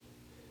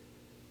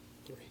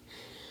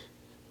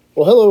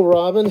Well, hello,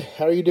 Robin.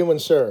 How are you doing,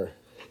 sir?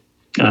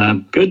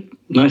 Good.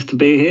 Nice to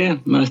be here.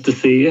 Nice to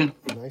see you.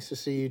 Nice to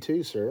see you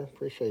too, sir.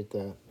 Appreciate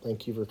that.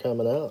 Thank you for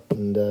coming out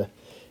and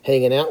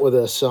hanging out with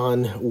us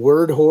on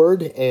Word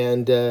Horde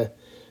and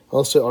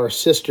also our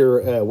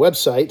sister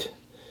website,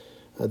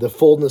 The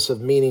Fullness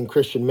of Meaning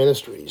Christian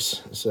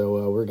Ministries.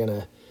 So we're going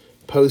to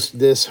post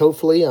this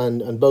hopefully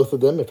on both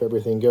of them if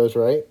everything goes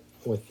right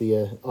with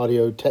the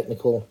audio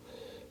technical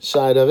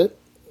side of it.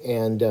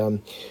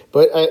 And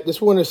but I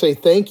just want to say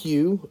thank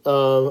you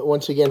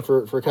once again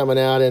for coming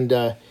out, and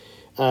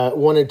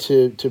wanted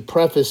to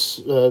preface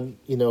the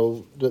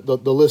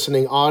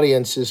listening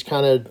audience is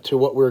kind of to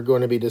what we're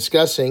going to be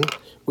discussing.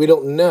 We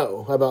don't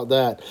know. How about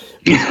that?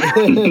 I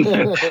think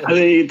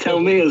you tell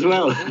me as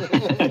well.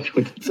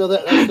 So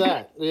that's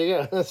that. There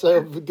you go.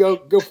 So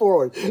go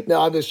forward.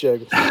 No, I'm just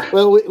joking.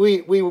 Well,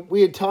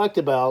 we had talked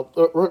about,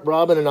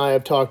 Robin and I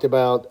have talked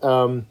about,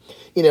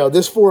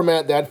 this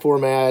format, that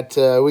format.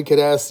 We could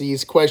ask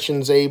these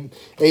questions A,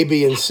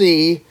 B, and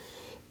C,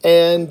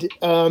 and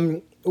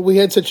we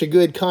had such a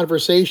good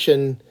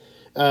conversation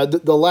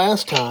the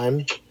last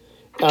time.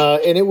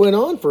 And it went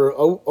on for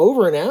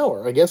over an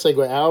hour. I guess like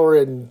an hour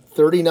and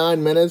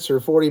 39 minutes or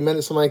 40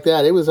 minutes, something like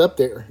that. It was up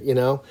there,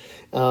 I'm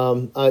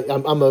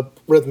a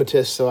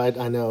arithmetist, so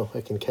I know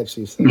I can catch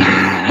these things.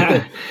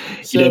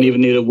 You don't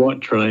even need a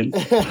watch, right?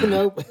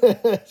 Nope,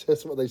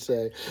 that's what they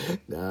say.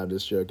 No, I'm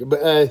just joking.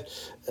 But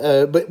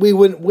we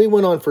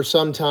went on for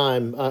some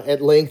time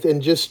at length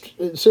and just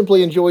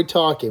simply enjoyed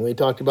talking. We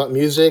talked about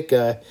music.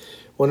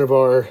 One of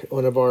our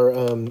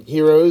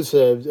heroes,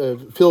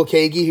 Phil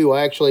Keaggy, who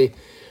I actually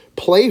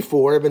play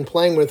for, I've been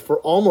playing with for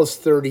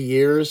almost 30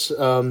 years,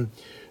 and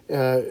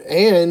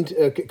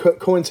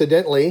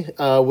coincidentally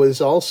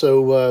was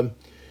also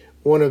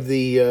one of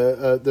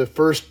the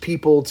first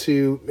people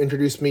to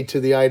introduce me to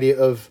the idea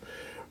of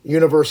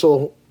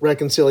universal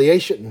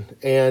reconciliation.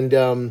 And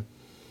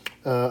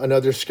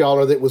another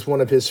scholar that was one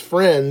of his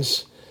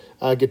friends,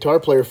 guitar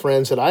player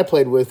friends that I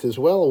played with as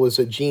well, was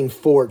Gene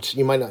Fort.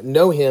 You might not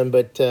know him,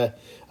 but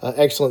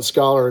excellent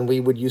scholar, and we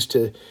would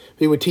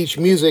teach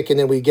music, and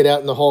then we'd get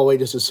out in the hallway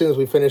just as soon as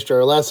we finished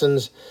our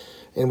lessons,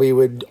 and we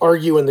would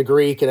argue in the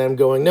Greek, and I'm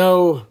going,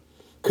 no,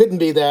 couldn't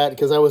be that,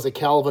 because I was a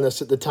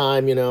Calvinist at the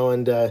time,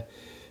 and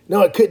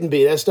no, it couldn't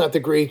be, that's not the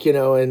Greek,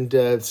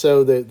 and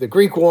so the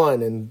Greek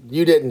won, and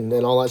you didn't,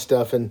 and all that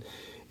stuff, and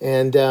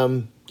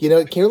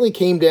it really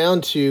came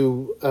down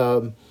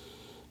to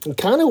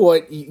kind of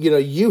what,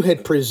 you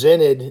had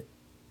presented,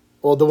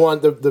 well,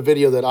 the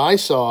video that I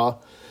saw,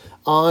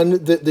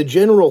 on the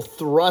general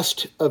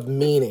thrust of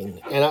meaning,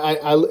 and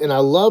I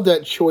love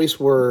that choice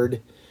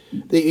word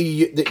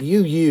that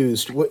you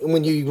used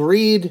when you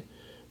read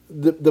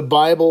the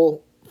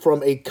Bible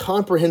from a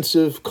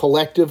comprehensive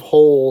collective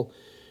whole.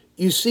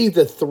 You see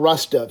the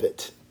thrust of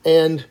it,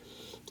 and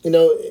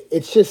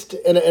it's just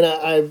and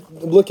I'm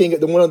looking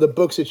at one of the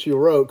books that you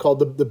wrote called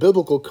the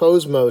Biblical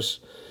Cosmos.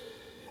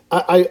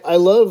 I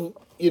love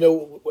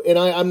and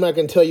I'm not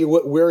going to tell you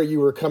where you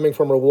were coming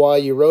from or why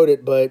you wrote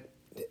it, but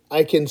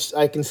I can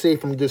say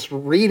from just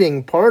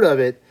reading part of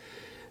it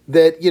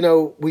that,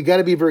 we got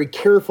to be very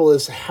careful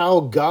as how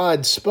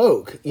God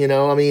spoke,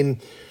 I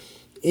mean,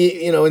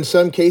 in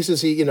some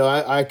cases,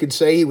 I could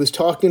say he was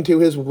talking to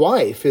his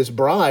wife, his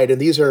bride,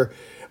 and these are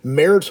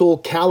marital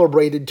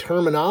calibrated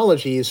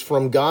terminologies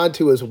from God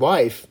to his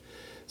wife,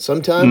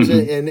 sometimes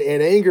in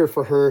anger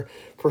for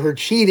her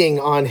cheating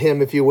on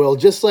him, if you will,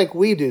 just like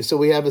we do. So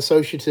we have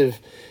associative,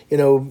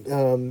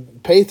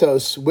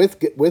 pathos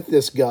with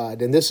this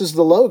God, and this is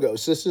the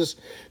Logos. This is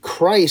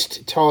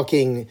Christ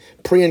talking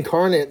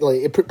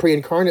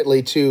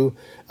pre-incarnately to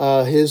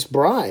his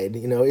bride,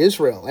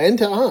 Israel, and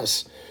to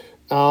us.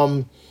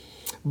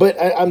 But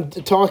I'm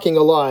talking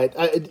a lot.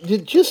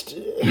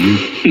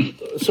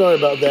 Sorry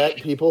about that,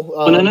 people.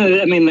 Well,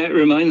 I mean, that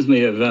reminds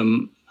me of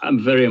a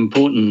very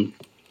important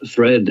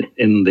thread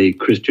in the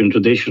Christian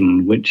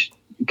tradition, which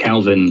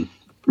Calvin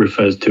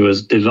refers to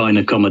as divine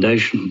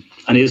accommodation.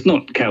 And it's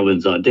not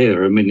Calvin's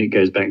idea. I mean, it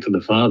goes back to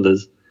the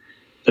fathers,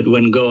 that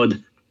when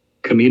God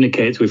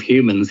communicates with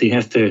humans, he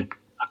has to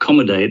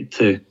accommodate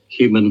to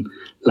human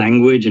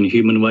language and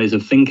human ways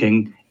of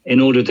thinking in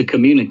order to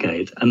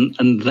communicate.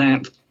 And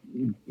that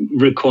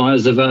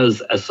requires of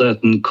us a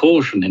certain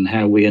caution in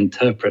how we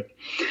interpret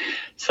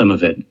some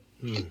of it.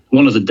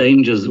 One of the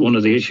dangers, one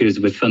of the issues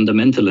with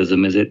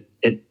fundamentalism is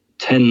it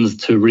tends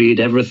to read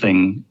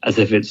everything as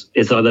if it's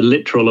either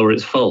literal or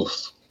it's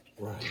false.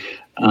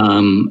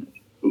 Right.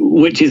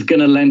 Which is going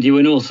to land you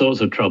in all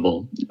sorts of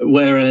trouble.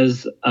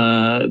 Whereas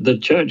the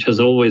church has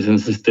always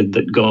insisted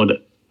that God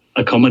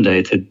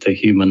accommodated to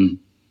human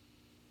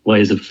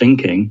ways of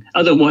thinking.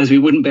 Otherwise, we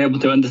wouldn't be able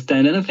to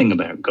understand anything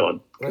about God.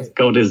 Right.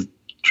 God is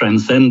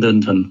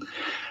transcendent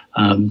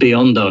and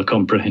beyond our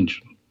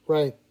comprehension.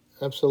 Right.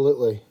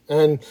 Absolutely.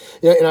 And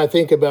I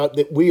think about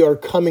that we are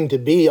coming to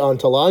be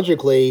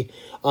ontologically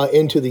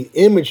into the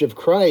image of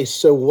Christ.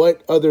 So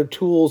what other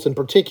tools and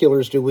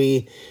particulars do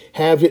we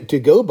have it to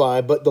go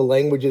by but the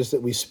languages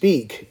that we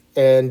speak?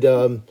 And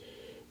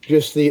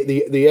just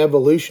the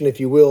evolution, if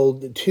you will,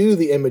 to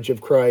the image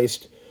of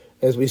Christ,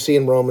 as we see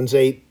in Romans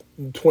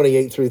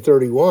 8:28 through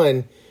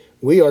 31,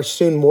 we are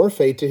soon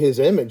morphed to his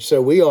image.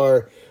 So we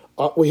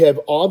have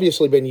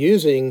obviously been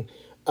using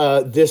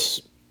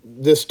this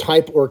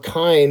type or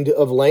kind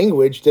of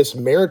language, this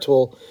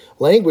marital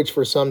language,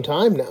 for some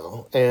time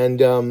now,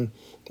 and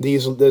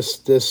these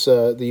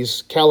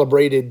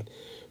calibrated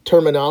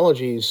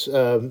terminologies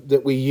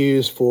that we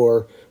use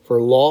for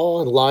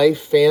law, life,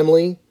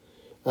 family,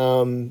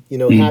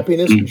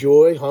 happiness,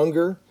 joy,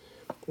 hunger.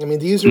 I mean,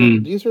 these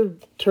are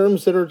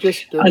terms that are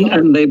just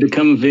and they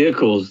become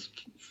vehicles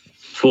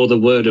for the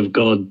Word of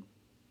God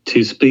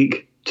to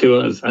speak to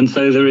us, and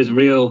so there is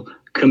real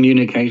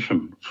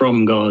communication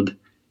from God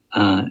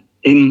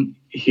in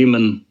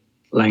human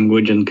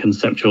language and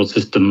conceptual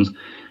systems.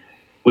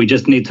 We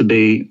just need to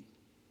be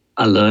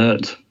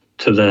alert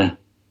to the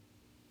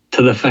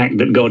fact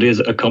that God is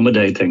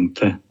accommodating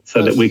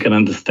so that we can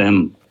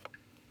understand.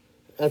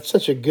 That's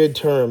such a good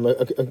term,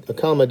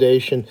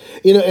 accommodation.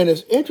 And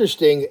it's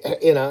interesting.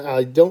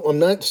 I'm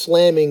not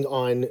slamming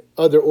on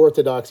other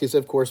orthodoxies,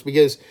 of course,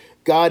 because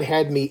God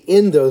had me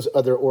in those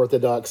other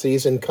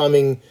orthodoxies and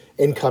coming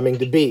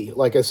to be,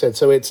 like I said.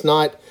 So it's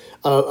not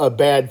a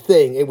bad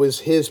thing. It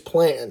was his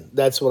plan.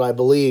 That's what I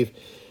believe.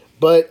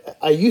 But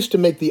I used to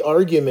make the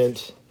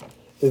argument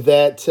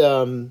that,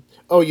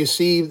 you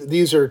see,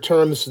 these are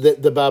terms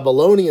that the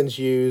Babylonians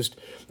used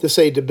to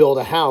say to build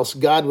a house.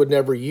 God would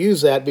never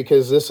use that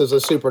because this is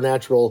a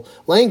supernatural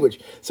language.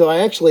 So I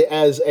actually,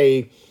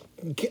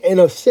 in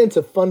a sense,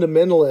 a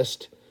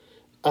fundamentalist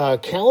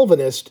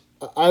Calvinist,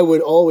 I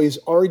would always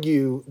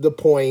argue the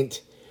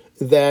point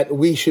that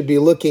we should be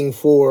looking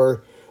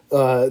for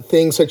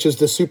things such as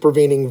the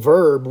supervening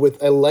verb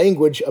with a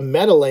language, a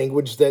meta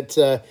language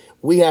that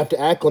we have to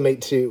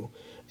acclimate to.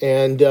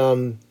 And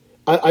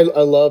I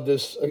love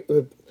this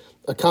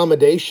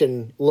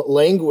accommodation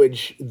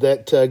language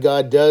that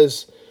God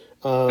does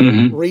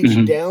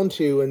reach down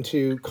to and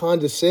to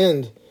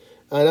condescend.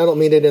 And I don't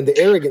mean it in the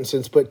arrogant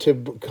sense, but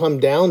to come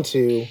down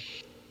to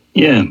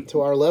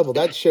to our level.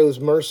 That shows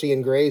mercy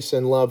and grace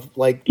and love.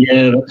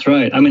 That's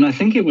right. I mean, I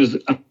think it was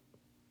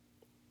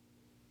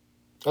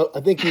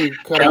I think you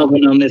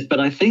Calvin on this, but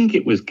I think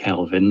it was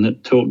Calvin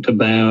that talked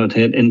about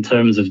it in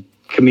terms of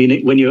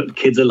when your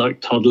kids are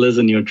like toddlers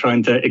and you're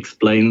trying to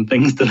explain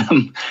things to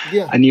them,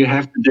 and you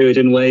have to do it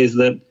in ways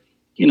that,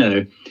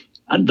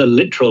 at the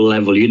literal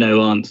level,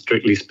 aren't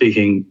strictly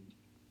speaking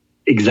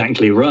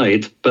exactly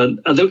right, but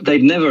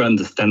they'd never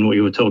understand what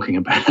you were talking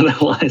about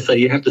otherwise, so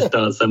you have to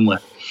start somewhere.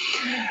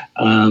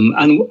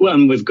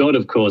 And with God,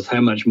 of course,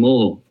 how much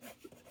more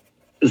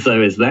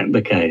so is that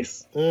the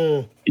case?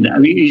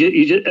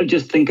 You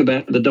just think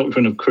about the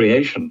doctrine of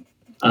creation.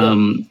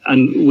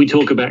 And we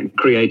talk about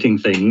creating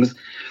things,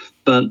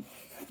 but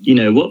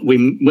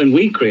when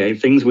we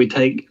create things, we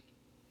take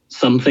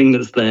something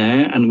that's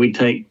there and we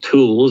take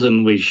tools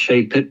and we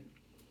shape it.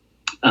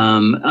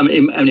 And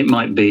it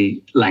might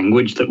be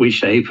language that we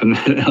shape,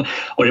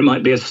 or it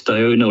might be a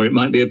stone, or it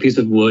might be a piece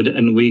of wood,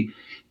 and we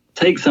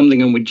take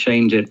something and we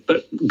change it.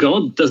 But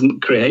God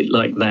doesn't create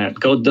like that.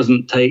 God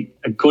doesn't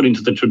according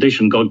to the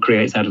tradition, God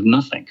creates out of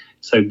nothing.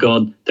 So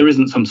there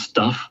isn't some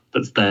stuff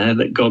that's there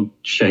that God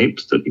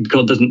shapes, that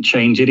God doesn't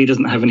change it. He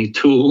doesn't have any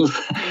tools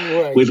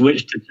with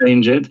which to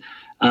change it.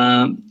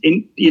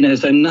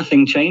 So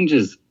nothing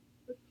changes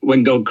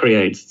when God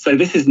creates. So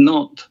this is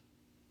not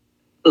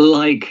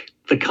like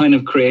the kind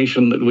of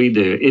creation that we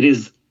do. It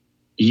is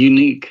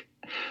unique,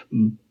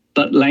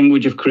 but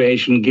language of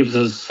creation gives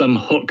us some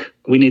hook.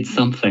 We need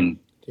something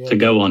to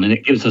go on, and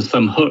it gives us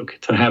some hook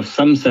to have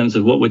some sense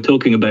of what we're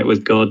talking about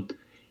with God.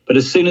 But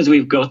as soon as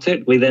we've got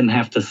it, we then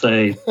have to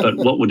say, but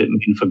what would it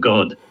mean for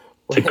God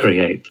to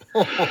create,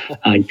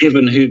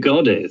 given who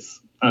God is?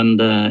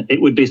 And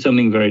it would be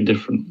something very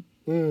different.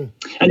 And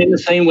in the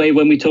same way,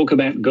 when we talk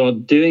about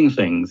God doing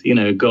things,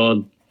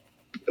 God,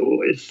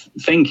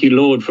 thank you,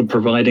 Lord, for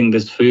providing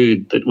this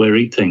food that we're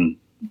eating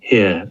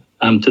here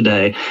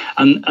today.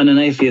 And an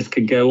atheist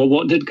could go, well,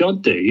 what did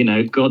God do?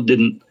 God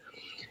didn't.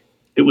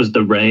 It was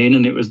the rain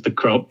and it was the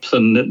crops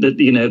and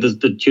there's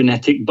the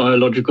genetic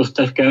biological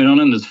stuff going on,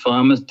 and there's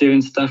farmers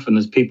doing stuff and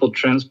there's people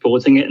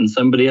transporting it and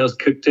somebody else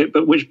cooked it.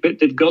 But which bit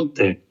did God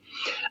do?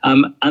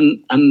 And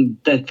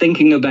they're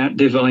thinking about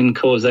divine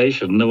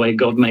causation, the way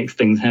God makes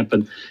things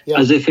happen,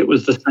 as if it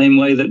was the same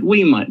way that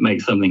we might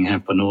make something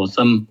happen, or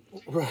some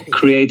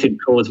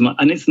created cause,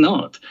 and it's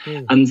not.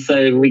 And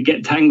so we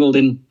get tangled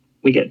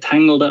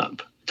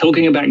up.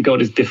 Talking about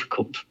God is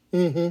difficult,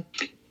 and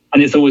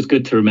it's always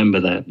good to remember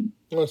that.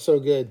 Oh, so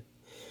good.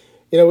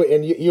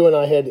 And you and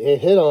I had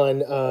hit on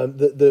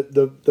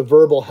the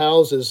verbal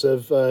houses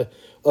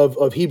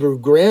of Hebrew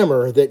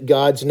grammar, that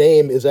God's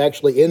name is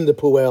actually in the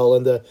Puel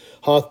and the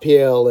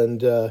Hothpiel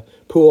and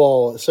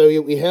Pual. So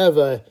we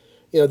have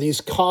these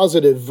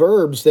causative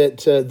verbs that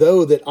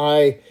though that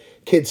I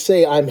could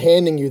say I'm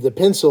handing you the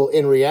pencil,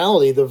 in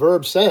reality the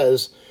verb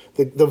says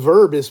the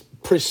verb is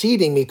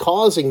preceding me,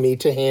 causing me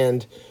to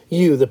hand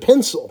you the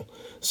pencil.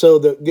 So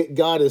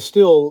God is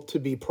still to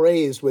be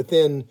praised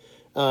within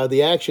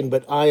the action,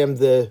 but I am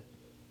the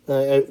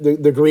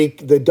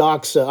Greek, the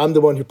doxa. I'm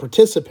the one who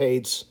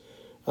participates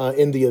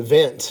in the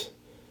event.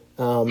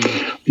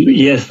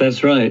 Yes,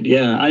 that's right.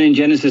 Yeah, and in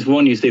Genesis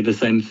 1, you see the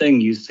same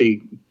thing. You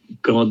see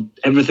God,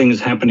 everything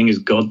that's happening is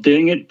God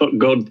doing it, but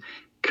God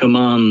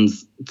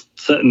commands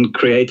certain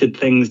created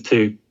things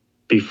to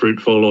be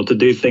fruitful or to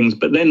do things.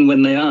 But then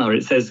when they are,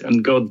 it says,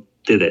 and God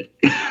did it.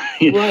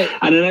 Right.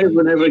 And then over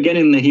and over again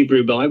in the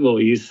Hebrew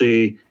Bible, you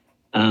see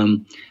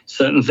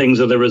certain things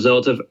are the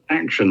result of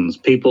actions,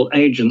 people,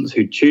 agents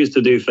who choose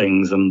to do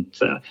things. And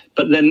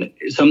but then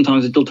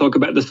sometimes it'll talk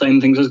about the same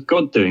things as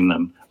God doing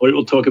them, or it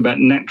will talk about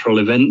natural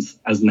events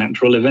as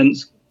natural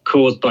events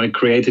caused by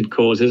created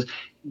causes.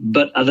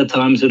 But other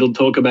times it'll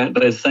talk about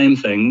those same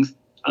things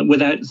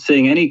without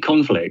seeing any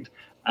conflict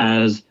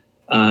as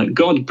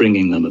God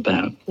bringing them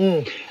about.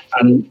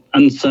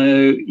 And so,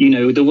 you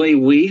know, the way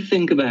we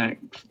think about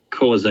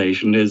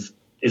causation is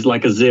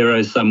like a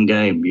zero-sum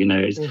game. You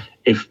know,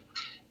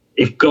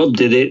 if God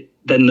did it,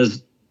 then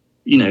there's,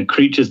 you know,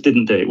 creatures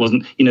didn't do it. It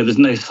wasn't, you know, there's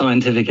no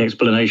scientific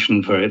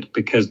explanation for it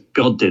because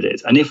God did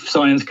it. And if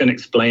science can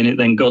explain it,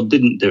 then God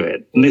didn't do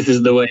it. And this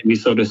is the way we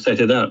sort of set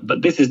it up.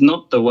 But this is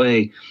not the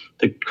way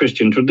the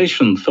Christian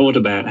tradition thought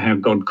about how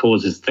God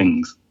causes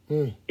things.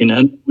 You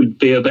know, it would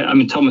be a bit, I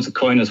mean, Thomas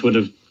Aquinas would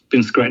have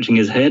been scratching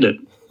his head at,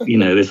 you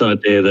know, this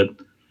idea that,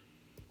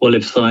 well,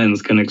 if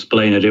science can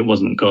explain it, it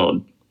wasn't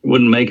God. It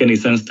wouldn't make any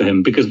sense to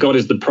him because God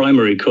is the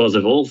primary cause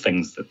of all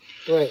things.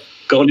 Right.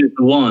 God is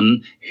the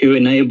one who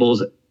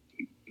enables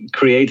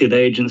created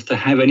agents to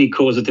have any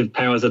causative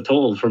powers at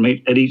all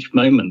at each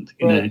moment.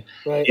 You know,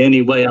 right. The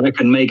only way I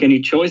can make any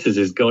choices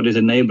is God is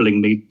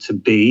enabling me to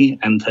be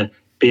and to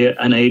be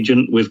an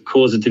agent with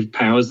causative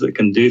powers that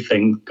can do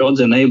things. God's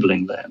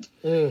enabling that.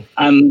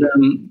 And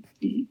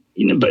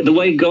you know, but the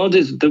way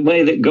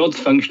that God's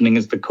functioning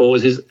as the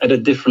cause is at a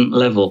different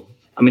level.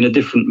 I mean, a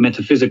different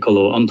metaphysical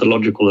or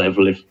ontological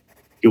level, if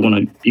you want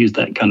to use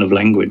that kind of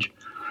language.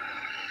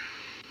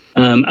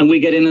 And we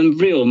get in a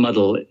real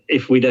muddle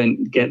if we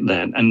don't get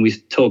that. And we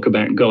talk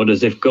about God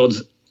as if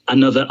God's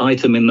another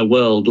item in the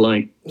world,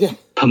 like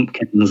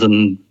pumpkins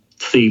and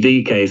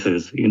CD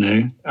cases, you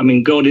know. I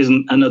mean, God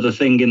isn't another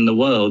thing in the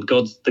world.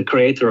 God's the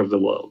creator of the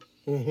world.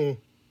 The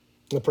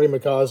prima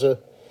causa.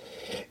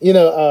 You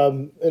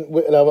know,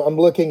 and I'm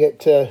looking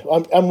at,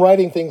 I'm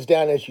writing things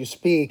down as you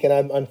speak, and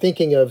I'm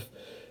thinking of,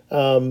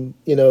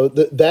 you know,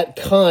 that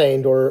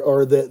kind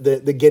or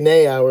the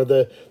Genea or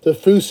the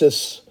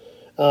phusis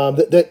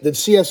that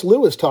C.S.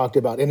 Lewis talked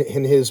about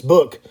in his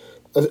book,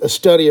 A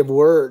Study of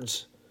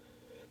Words.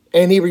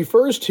 And he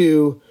refers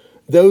to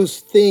those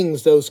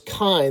things, those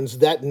kinds,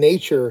 that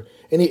nature,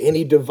 and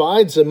he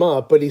divides them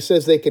up, but he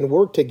says they can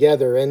work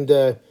together. And,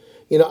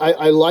 you know,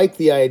 I like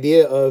the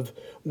idea of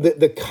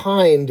the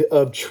kind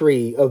of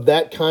tree, of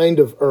that kind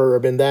of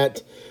herb, and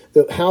that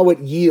how it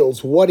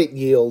yields, what it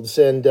yields,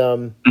 and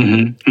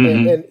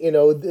and you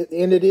know,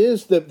 and it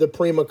is the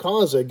prima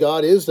causa.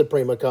 God is the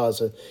prima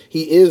causa.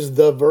 He is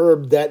the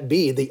verb that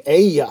be, the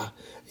eya,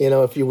 you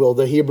know, if you will,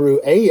 the Hebrew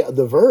eya,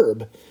 the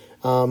verb.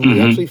 We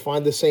actually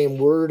find the same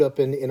word up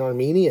in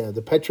Armenia.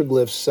 The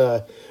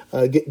petroglyphs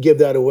give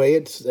that away.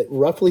 It's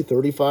roughly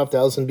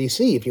 35,000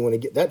 BC, if you want to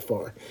get that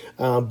far.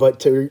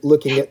 But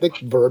looking at the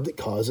verb that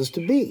causes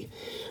to be.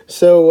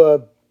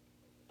 So,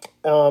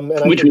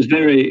 which was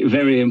very,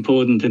 very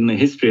important in the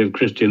history of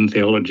Christian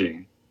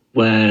theology,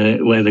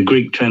 where the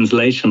Greek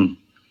translation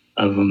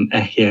of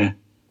Ehyeh,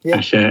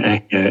 Asher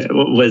Ehyeh,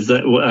 was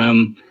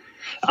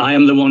I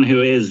am the one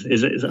who is.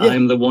 I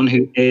am the one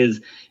who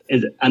is,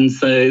 and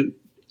so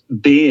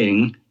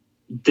being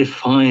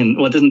define.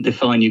 Well, it doesn't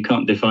define. You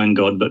can't define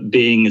God, but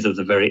being is of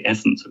the very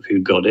essence of who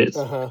God is,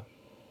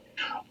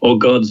 or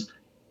God's,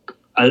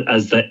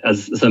 as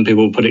some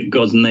people put it,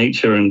 God's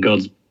nature and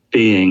God's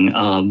being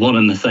are one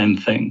and the same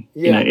thing.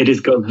 You know, it is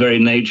God's very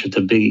nature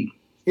to be.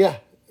 Yeah.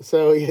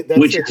 So that's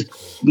which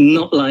is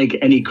not like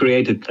any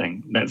created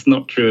thing. That's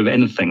not true of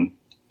anything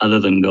other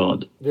than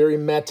God. Very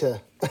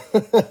meta.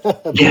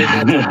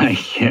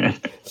 Yeah.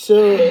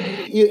 So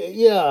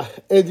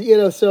and you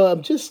know, so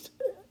I'm just,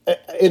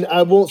 and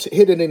I won't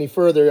hit it any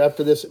further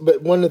after this.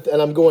 But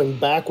and I'm going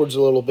backwards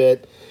a little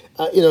bit.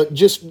 You know,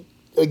 just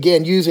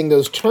again using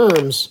those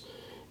terms,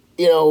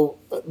 you know,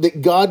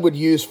 that God would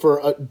use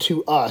for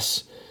to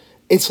us.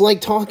 It's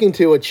like talking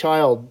to a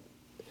child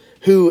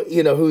who,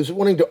 you know, who's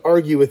wanting to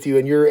argue with you,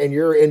 and you're in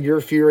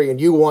your fury,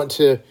 and you want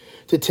to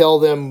tell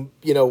them,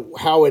 you know,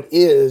 how it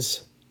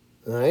is,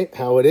 right?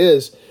 How it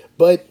is,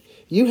 but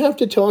you have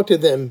to talk to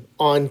them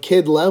on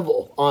kid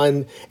level,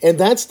 and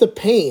that's the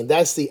pain,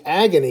 that's the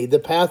agony, the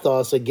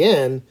pathos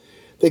again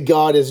that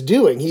God is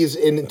doing. He's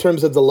in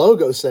terms of the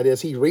logos, that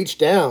is, he reached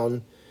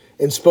down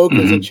and spoke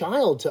as a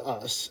child to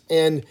us,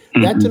 and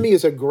that to me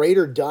is a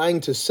greater dying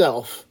to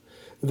self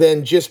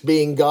than just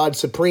being God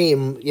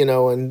supreme, you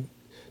know, and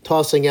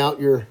tossing out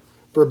your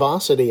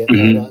verbosity at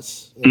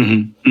us.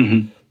 You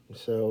know?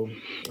 So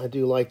I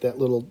do like that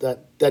little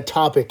that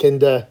topic,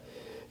 and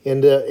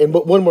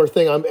but one more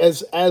thing,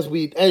 as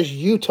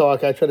you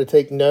talk, I try to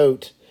take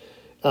note.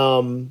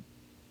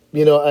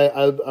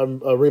 I'm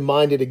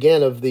reminded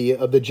again of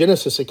the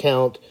Genesis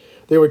account.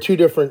 There were two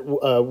different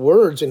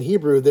words in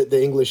Hebrew that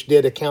the English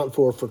did account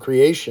for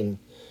creation.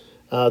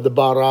 The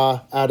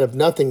bara, out of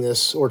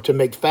nothingness, or to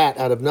make fat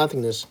out of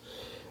nothingness.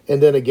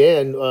 And then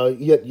again,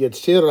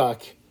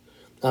 Yetzirak,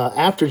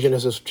 after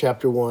Genesis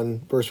chapter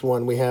 1, verse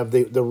 1, we have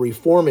the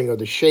reforming or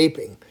the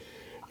shaping.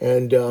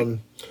 And I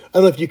don't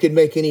know if you could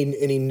make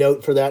any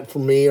note for that for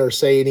me or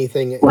say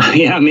anything. Well,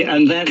 yeah, I mean,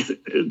 and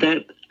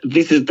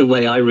this is the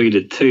way I read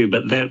it too,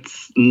 but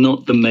that's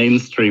not the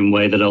mainstream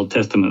way that Old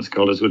Testament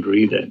scholars would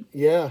read it.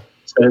 Yeah.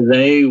 So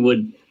they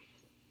would,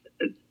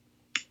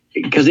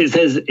 because it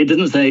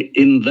doesn't say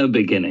in the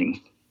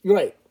beginning.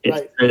 Right.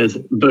 It says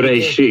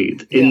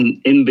Bereshit,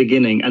 in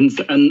beginning.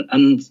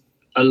 And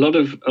a lot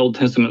of Old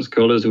Testament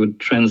scholars would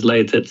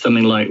translate it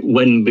something like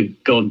when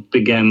God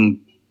began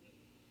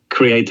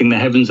creating the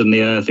heavens and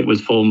the earth, it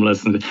was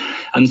formless.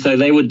 And so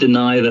they would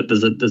deny that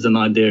there's an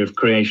idea of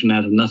creation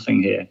out of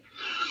nothing here.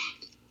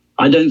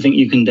 I don't think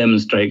you can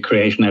demonstrate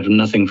creation out of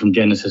nothing from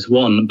Genesis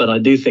 1, but I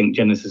do think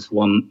Genesis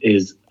 1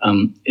 is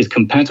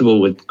compatible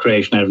with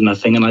creation out of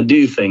nothing. And I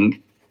do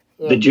think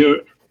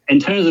in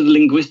terms of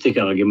linguistic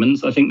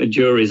arguments, I think the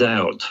jury's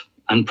out,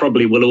 and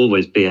probably will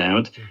always be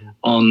out,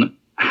 on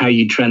how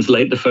you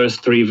translate the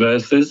first three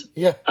verses.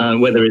 Yeah.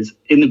 Whether it's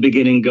in the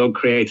beginning, God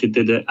created,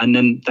 did it, and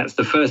then that's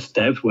the first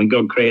step when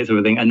God creates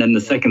everything, and then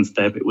the second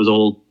step, it was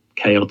all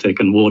chaotic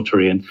and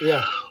watery, and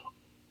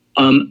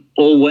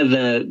or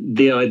whether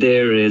the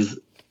idea is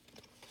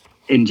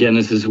in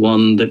Genesis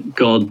 1 that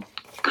God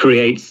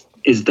creates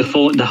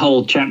the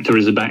whole chapter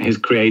is about his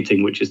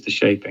creating, which is the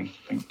shaping.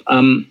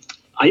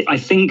 I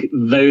think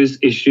those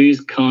issues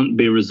can't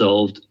be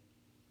resolved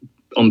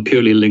on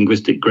purely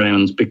linguistic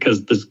grounds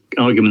because there's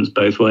arguments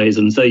both ways.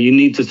 And so you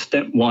need to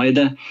step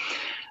wider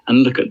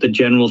and look at the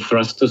general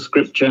thrust of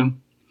Scripture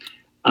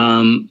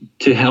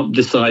to help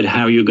decide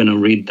how you're going to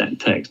read that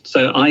text.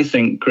 So I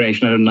think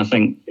creation out of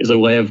nothing is a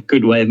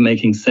good way of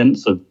making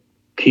sense of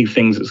key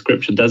things that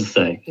Scripture does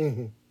say.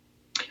 Mm-hmm.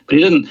 But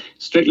it doesn't,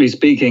 strictly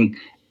speaking,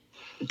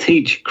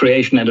 teach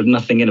creation out of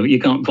nothing. You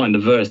can't find a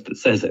verse that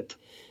says it.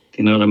 Do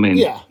you know what I mean?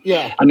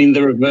 Yeah. I mean,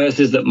 there are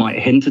verses that might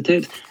hint at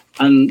it,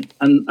 and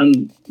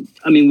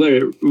I mean,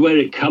 where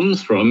it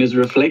comes from is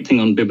reflecting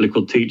on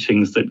biblical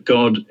teachings that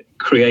God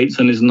creates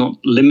and is not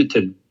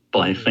limited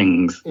by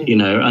things,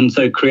 and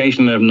so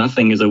creation out of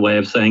nothing is a way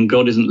of saying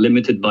God isn't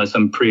limited by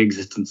some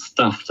pre-existent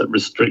stuff that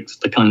restricts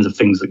the kinds of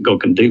things that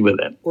God can do with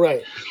it.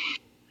 Right.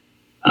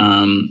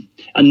 And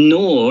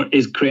nor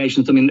is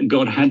creation something that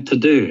God had to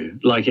do,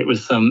 like it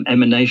was some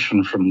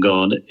emanation from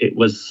God. It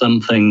was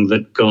something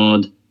that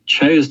God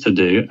chose to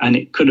do, and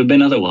it could have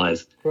been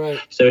otherwise. Right.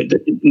 So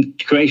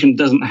creation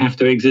doesn't have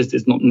to exist.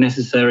 It's not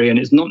necessary, and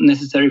it's not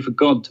necessary for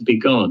God to be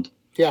God.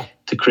 Yeah.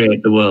 To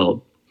create the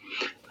world.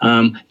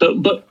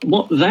 But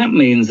what that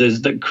means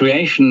is that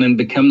creation then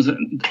becomes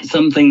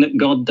something that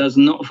God does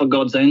not for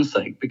God's own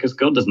sake, because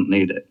God doesn't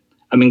need it.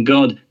 I mean,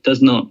 God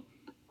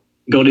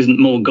isn't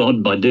more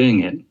God by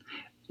doing it.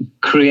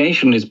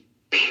 Creation is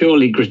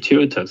purely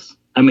gratuitous.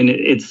 I mean,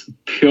 it's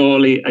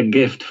purely a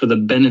gift for the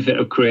benefit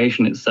of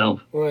creation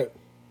itself. Right.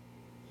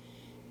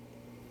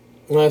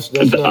 That's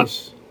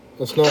nice.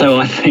 That's nice. So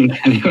I think,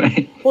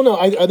 anyway. Well, no,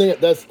 I think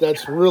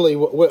that's really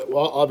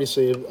well.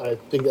 Obviously, I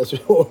think that's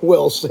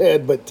well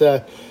said. But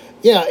and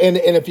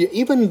if you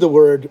even the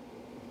word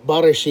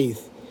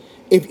Bereshith,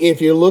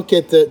 if you look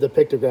at the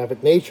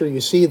pictographic nature, you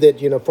see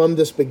that from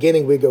this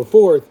beginning we go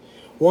forth.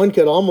 One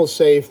could almost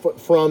say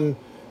from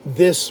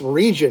this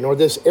region or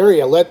this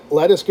area,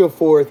 let us go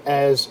forth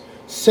as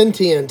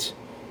sentient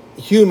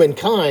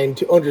humankind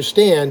to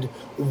understand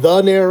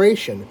the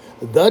narration,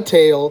 the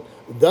tale,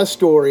 the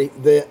story,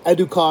 the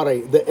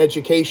educare, the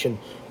education.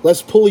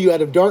 Let's pull you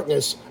out of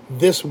darkness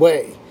this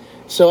way.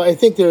 So I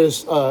think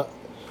there's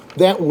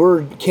that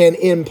word can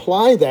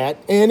imply that,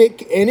 and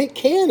it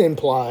can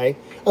imply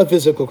a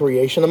physical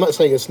creation. I'm not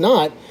saying it's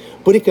not,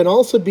 but it can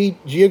also be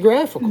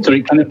geographical. So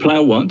it can imply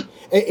what?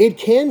 It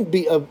can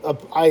be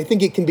I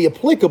think it can be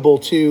applicable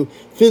to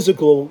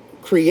physical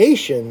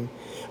creation,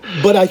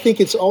 but I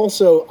think it's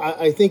also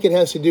I think it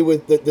has to do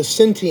with the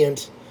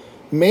sentient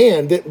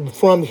man, that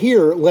from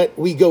here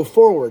we go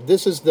forward.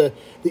 This is the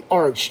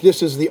arch.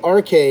 This is the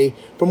arche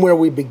from where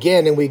we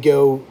begin, and we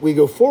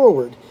go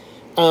forward.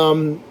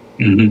 And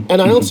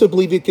I also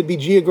believe it could be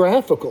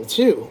geographical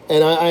too.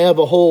 And I have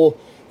a whole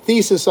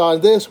thesis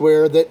on this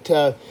where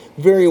that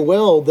very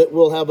well that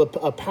we'll have a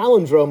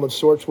palindrome of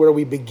sorts where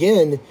we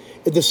begin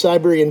at the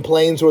Siberian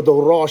Plains or the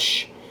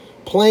Rosh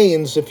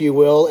Plains, if you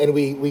will, and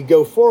we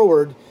go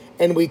forward.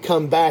 And we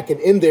come back and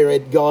in there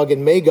at Gog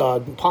and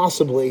Magog,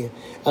 possibly,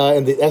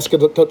 in the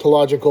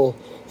eschatological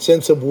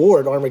sense of war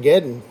at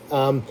Armageddon.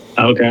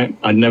 Okay,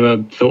 I'd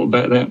never thought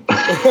about that.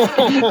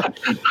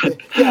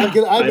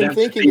 I've been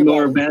thinking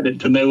more about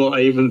it to know what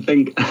I even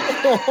think.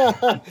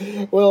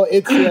 Well,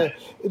 it's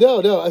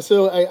no.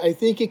 So I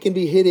think it can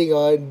be hitting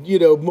on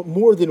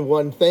more than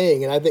one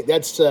thing, and I think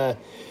that's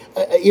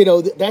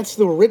that's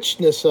the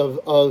richness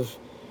of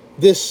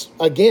this,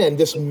 again,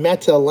 this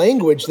meta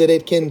language, that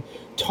it can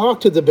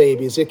talk to the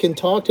babies. It can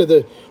talk to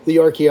the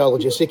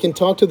archaeologists. It can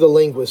talk to the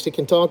linguists. It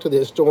can talk to the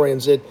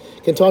historians. It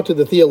can talk to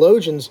the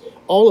theologians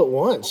all at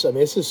once. I mean,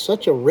 this is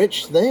such a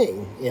rich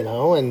thing, you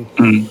know. And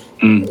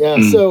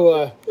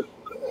so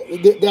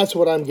that's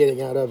what I'm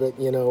getting out of it,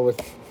 you know,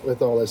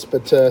 with all this.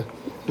 But I'm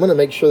going to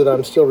make sure that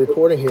I'm still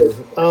recording here.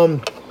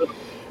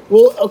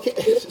 Well,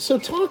 okay. So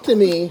talk to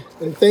me,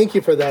 and thank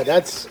you for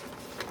that.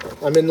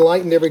 I'm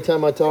enlightened every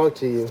time I talk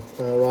to you,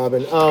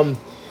 Robin.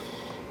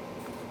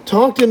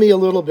 Talk to me a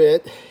little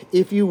bit,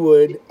 if you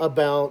would,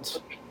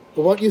 about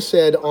what you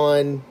said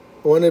on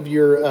one of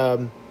your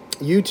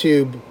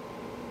YouTube.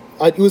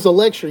 It was a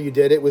lecture you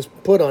did. It was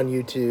put on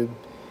YouTube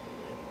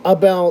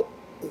about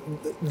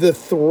the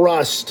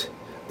thrust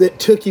that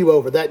took you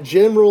over, that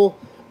general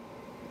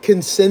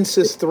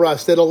consensus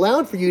thrust that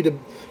allowed for you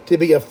to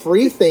be a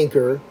free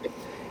thinker.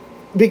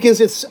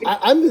 Because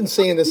I've been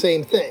saying the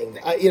same thing.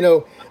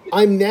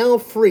 I'm now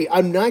free.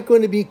 I'm not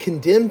going to be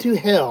condemned to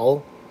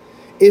hell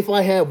if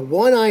I have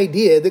one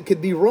idea that could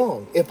be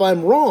wrong. If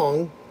I'm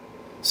wrong,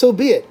 so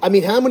be it. I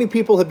mean, how many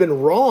people have been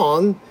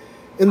wrong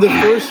in the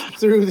first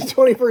through the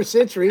 21st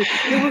century?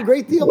 They were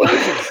great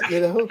theologians,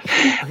 you know?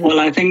 Well,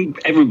 I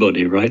think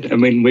everybody, right? I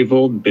mean, we've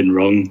all been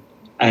wrong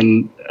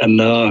and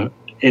are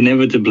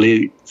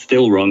inevitably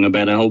still wrong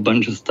about a whole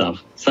bunch of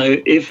stuff. So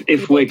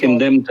if we're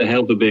condemned to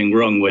hell for being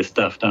wrong, we're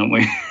stuffed, aren't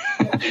we?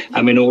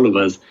 I mean, all of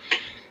us.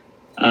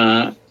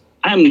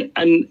 And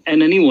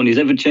anyone who's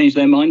ever changed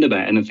their mind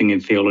about anything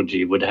in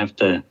theology would have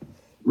to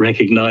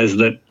recognize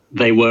that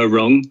they were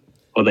wrong,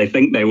 or they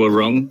think they were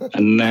wrong,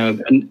 and now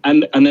and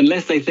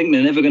unless they think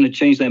they're never going to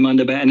change their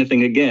mind about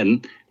anything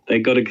again,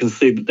 they've got to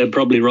concede that they're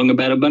probably wrong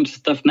about a bunch of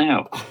stuff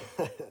now.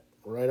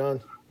 Right on.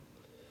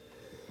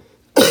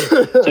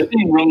 So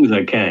being wrong is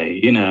okay,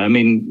 you know. I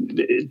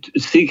mean,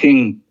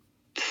 pursuing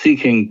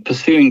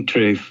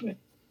truth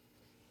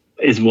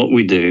is what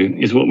we do,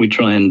 is what we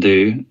try and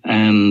do,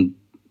 and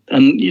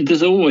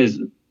there's always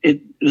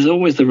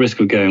the risk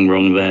of going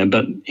wrong there.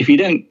 But if you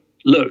don't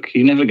look,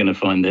 you're never going to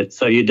find it.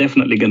 So you're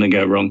definitely going to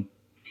go wrong.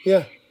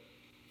 Yeah.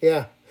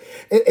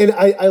 And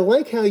I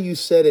like how you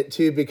said it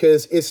too,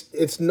 because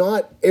it's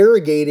not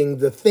arrogating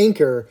the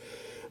thinker,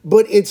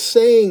 but it's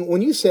saying,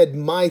 when you said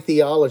my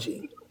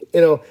theology, you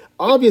know,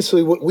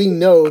 obviously we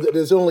know that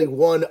there's only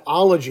one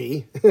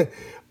ology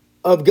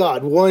of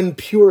God, one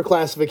pure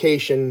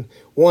classification,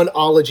 one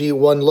ology,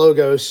 one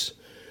logos,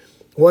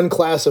 one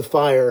class of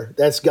fire,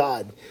 that's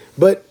God.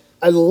 But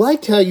I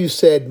liked how you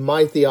said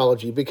my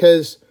theology,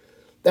 because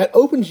that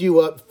opens you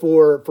up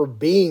for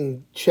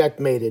being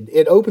checkmated.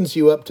 It opens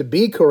you up to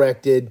be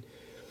corrected.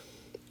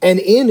 And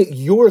in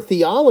your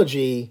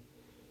theology,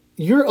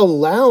 you're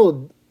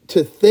allowed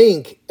to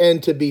think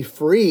and to be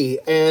free.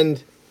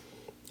 And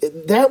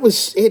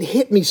it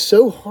hit me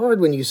so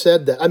hard when you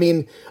said that. I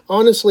mean,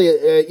 honestly,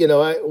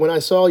 when I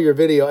saw your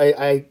video,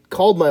 I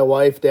called my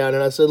wife down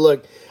and I said,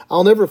 look,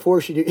 I'll never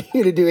force you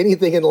to do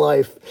anything in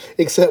life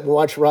except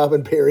watch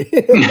Robin Perry.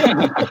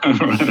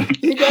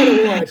 You got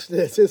to watch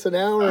this. It's an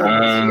hour.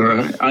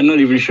 I'm not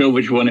even sure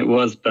which one it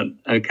was, but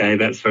okay,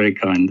 that's very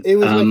kind. It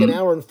was like an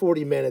hour and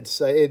 40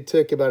 minutes. It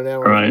took about an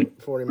hour and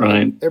 40 minutes.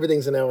 Right.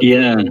 Everything's an hour.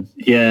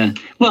 Yeah.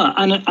 Well,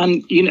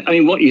 and you know, I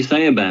mean, what you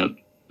say about,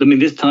 I mean,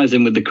 this ties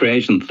in with the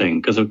creation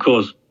thing, because of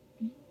course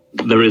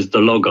there is the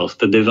Logos,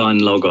 the divine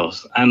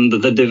Logos, and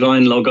the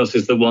divine Logos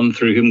is the one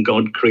through whom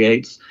God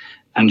creates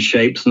and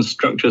shapes and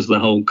structures the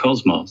whole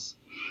cosmos.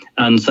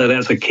 And so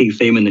that's a key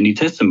theme in the New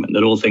Testament,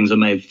 that all things are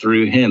made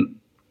through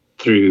him,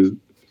 through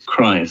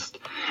Christ.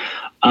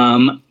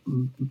 But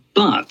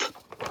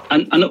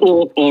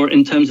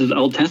in terms of the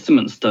Old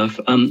Testament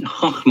stuff,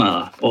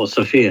 Chokhmah or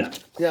Sophia,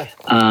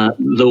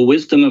 the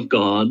wisdom of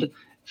God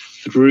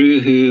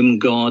through whom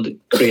God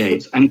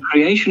creates. And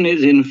creation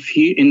is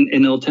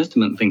in Old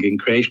Testament thinking,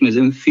 creation is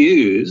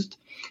infused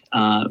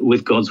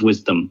with God's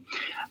wisdom.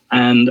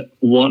 And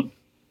what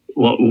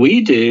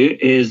we do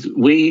is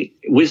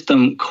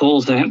wisdom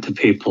calls out to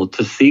people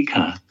to seek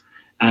her,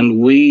 and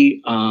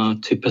we are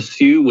to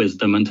pursue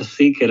wisdom and to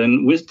seek it.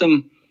 And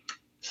wisdom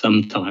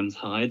sometimes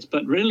hides,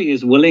 but really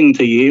is willing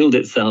to yield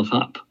itself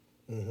up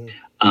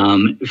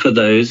for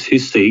those who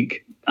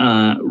seek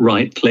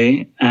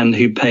rightly and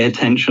who pay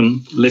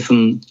attention,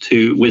 listen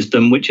to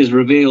wisdom, which is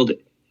revealed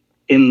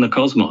in the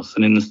cosmos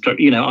and in the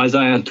structure. You know,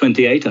 Isaiah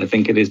 28, I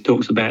think it is,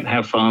 talks about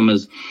how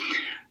farmers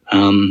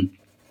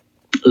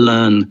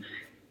learn.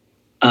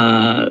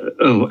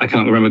 I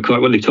can't remember quite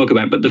what they talk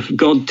about, but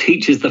God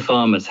teaches the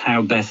farmers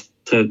how best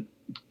to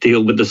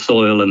deal with the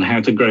soil and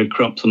how to grow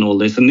crops and all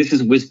this. And this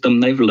is wisdom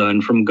they've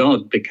learned from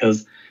God,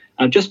 because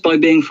just by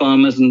being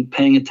farmers and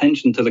paying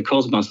attention to the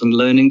cosmos and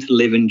learning to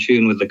live in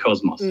tune with the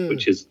cosmos, and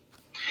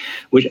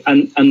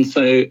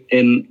so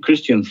in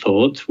Christian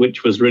thought,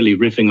 which was really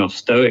riffing off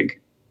Stoic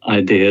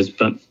ideas,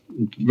 but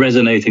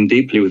resonating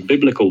deeply with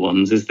biblical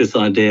ones, is this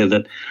idea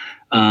that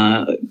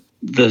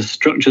the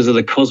structures of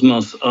the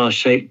cosmos are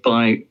shaped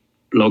by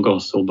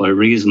logos or by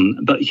reason,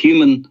 but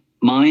human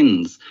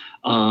minds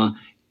are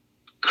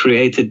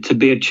created to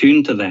be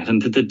attuned to that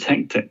and to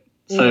detect it.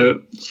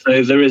 So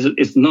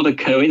it's not a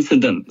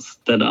coincidence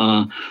that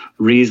our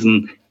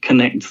reason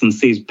connects and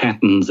sees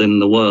patterns in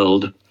the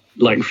world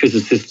like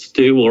physicists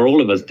do, or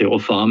all of us do, or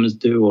farmers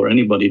do, or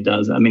anybody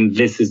does. I mean,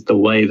 this is the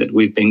way that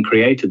we've been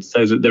created,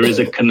 so that there is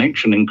a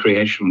connection in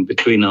creation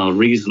between our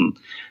reason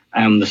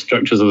and the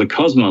structures of the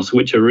cosmos,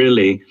 which are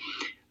really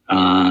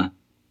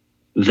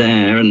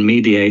there and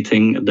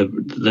mediating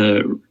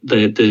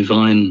the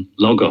divine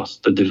logos,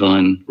 the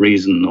divine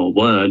reason or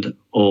word,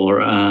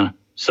 or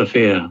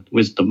Sophia,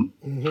 wisdom.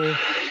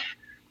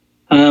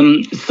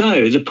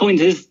 So the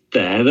point is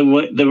there, the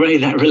way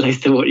that relates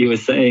to what you were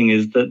saying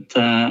is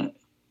that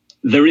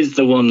there is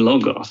the one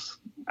logos,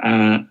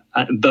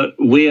 but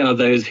we are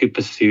those who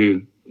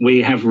pursue.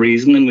 We have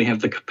reason and we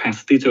have the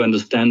capacity to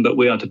understand, but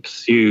we are to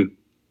pursue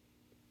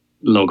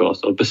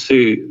logos, or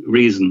pursue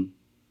reason,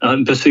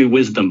 pursue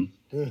wisdom,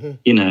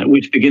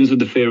 which begins with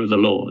the fear of the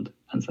Lord.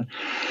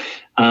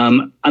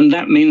 And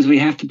that means we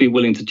have to be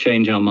willing to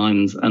change our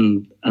minds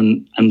and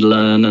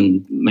learn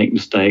and make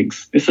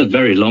mistakes. It's a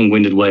very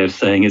long-winded way of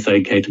saying it's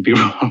okay to be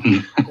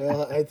wrong.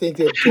 Well, I think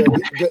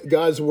that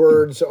God's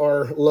words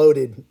are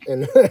loaded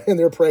and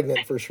they're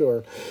pregnant for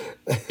sure.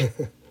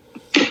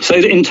 So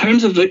in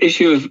terms of the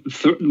issue of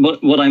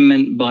what I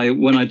meant by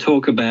when I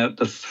talk about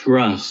the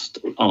thrust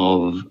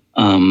of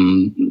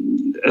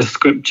a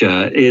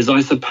scripture is,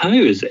 I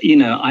suppose,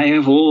 I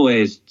have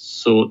always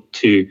sought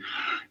to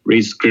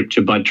read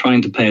scripture by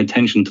trying to pay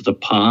attention to the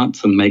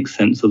parts and make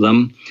sense of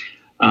them,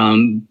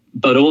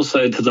 but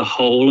also to the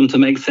whole, and to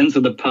make sense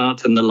of the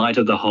parts in the light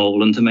of the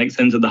whole, and to make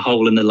sense of the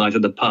whole in the light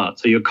of the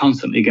parts. So you're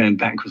constantly going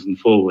backwards and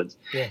forwards.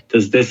 Yeah.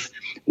 Does this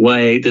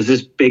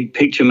big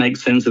picture make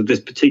sense of this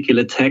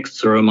particular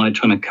text, or am I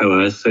trying to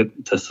coerce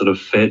it to sort of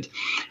fit?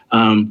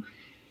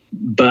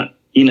 But,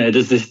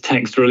 does this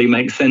text really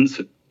make sense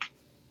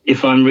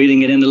if I'm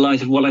reading it in the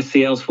light of what I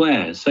see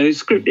elsewhere? So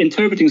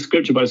interpreting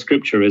scripture by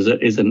scripture is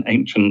an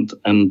ancient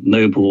and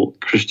noble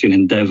Christian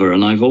endeavor,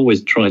 and I've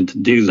always tried to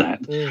do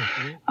that.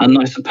 Mm-hmm. And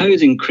I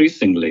suppose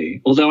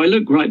increasingly, although I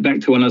look right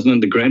back to when I was an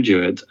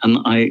undergraduate, and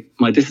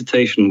my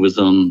dissertation was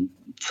on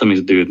something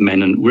to do with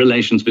men and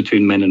relations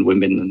between men and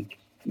women, and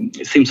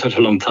it seems such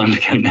a long time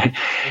ago now.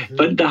 Mm-hmm.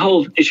 But the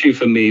whole issue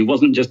for me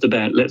wasn't just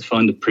about let's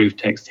find a proof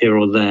text here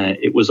or there.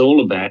 It was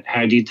all about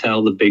how do you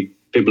tell the big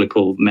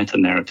biblical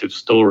meta-narrative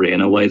story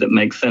in a way that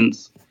makes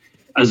sense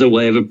as a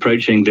way of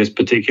approaching this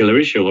particular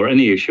issue or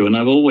any issue. And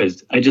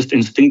I just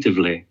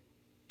instinctively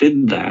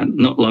did that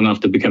not long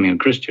after becoming a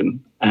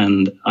Christian.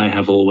 And I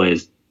have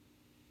always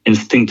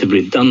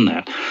instinctively done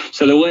that.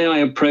 So the way I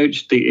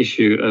approached the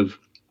issue of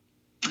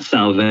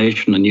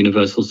salvation and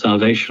universal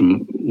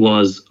salvation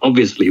was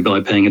obviously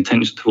by paying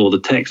attention to all the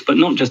texts, but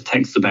not just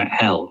texts about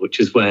hell, which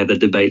is where the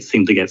debates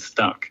seem to get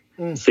stuck,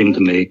 seem to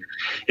me.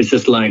 It's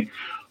just like,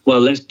 well,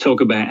 let's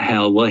talk about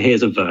hell. Well,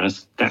 here's a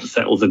verse that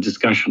settles the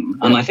discussion.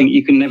 And I think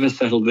you can never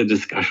settle the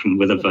discussion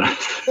with a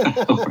verse.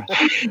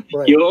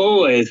 Right. You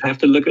always have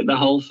to look at the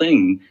whole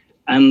thing.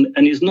 And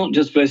it's not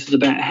just verses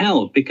about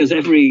hell, because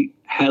every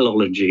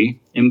hellology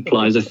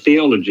implies a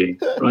theology,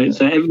 right?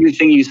 So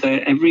everything you say,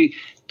 every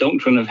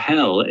doctrine of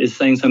hell is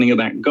saying something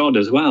about God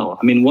as well.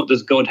 I mean, what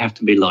does God have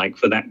to be like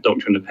for that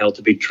doctrine of hell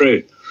to be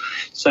true?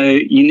 So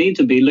you need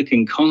to be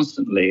looking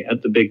constantly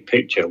at the big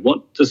picture.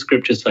 What does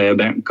Scripture say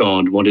about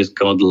God? What is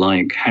God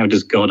like? How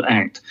does God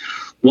act?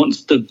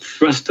 What's the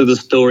thrust of the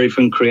story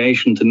from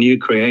creation to new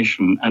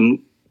creation?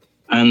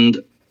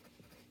 And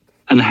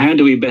how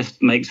do we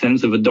best make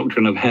sense of a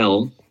doctrine of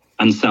hell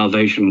and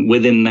salvation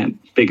within that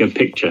bigger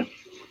picture?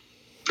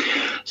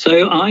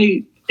 So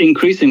I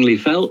increasingly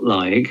felt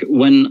like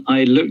when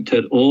I looked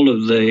at all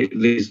of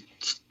these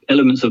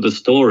elements of the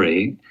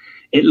story,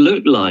 it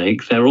looked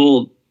like they're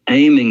all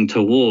aiming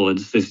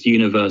towards this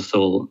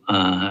universal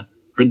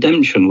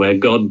redemption where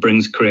God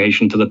brings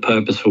creation to the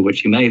purpose for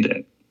which he made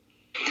it.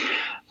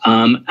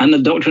 And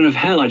the doctrine of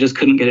hell, I just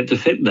couldn't get it to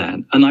fit that.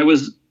 And I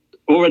was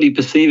already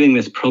perceiving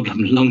this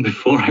problem long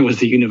before I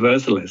was a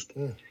universalist.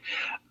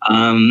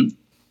 In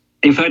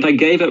fact, I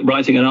gave up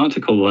writing an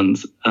article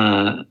once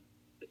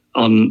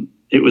on,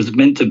 it was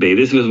meant to be,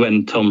 this was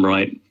when Tom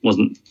Wright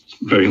wasn't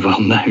very well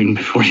known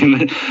before he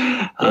met.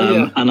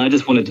 And I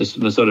just wanted to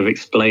sort of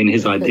explain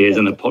his ideas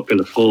in a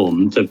popular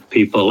form to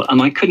people,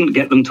 and I couldn't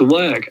get them to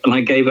work, and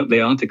I gave up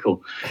the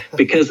article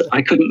because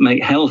I couldn't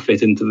make hell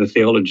fit into the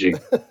theology.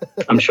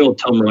 I'm sure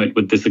Tom Wright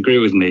would disagree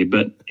with me,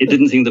 but it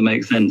didn't seem to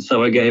make sense,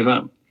 so I gave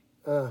up.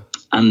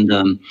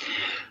 And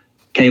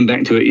came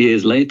back to it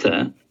years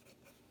later.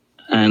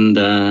 And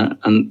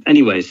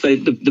anyway, so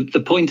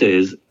the point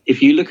is,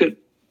 if you look at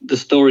the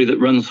story that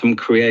runs from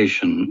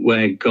creation,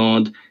 where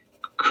God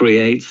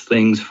creates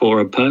things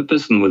for a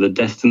purpose and with a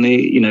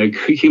destiny,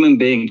 human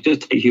beings,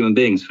 just take human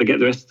beings, forget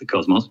the rest of the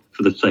cosmos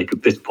for the sake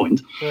of this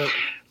point. Yeah.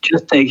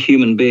 Just take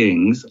human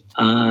beings.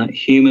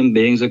 Human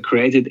beings are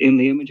created in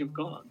the image of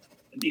God.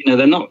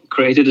 They're not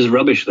created as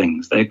rubbish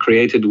things. They're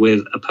created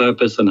with a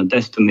purpose and a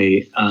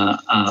destiny.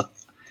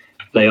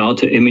 They are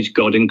to image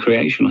God in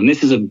creation. And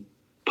this is a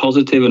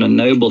positive and a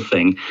noble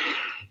thing.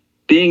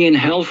 Being in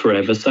hell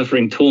forever,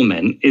 suffering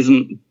torment,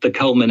 isn't the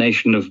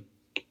culmination of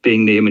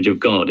being the image of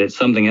God. It's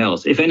something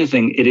else. If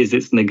anything, it is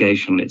its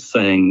negation. It's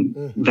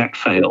saying that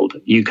failed.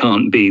 You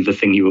can't be the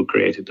thing you were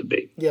created to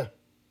be. Yeah.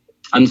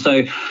 And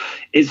so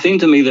it seemed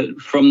to me that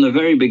from the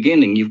very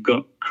beginning, you've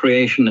got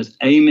creation that's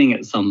aiming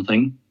at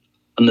something,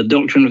 and the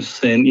doctrine of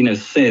sin,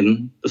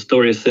 sin, the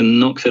story of sin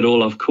knocks it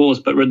all off course,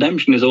 but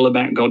redemption is all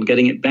about God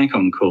getting it back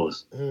on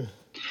course.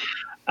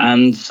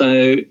 And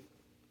so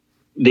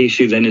the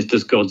issue then is,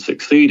 does God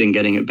succeed in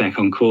getting it back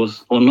on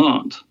course or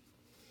not?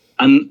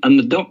 And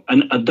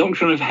a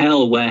doctrine of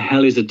hell, where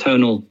hell is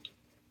eternal,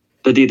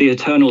 the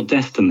eternal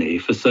destiny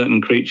for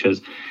certain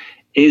creatures,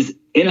 is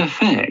in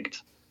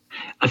effect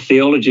a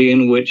theology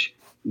in which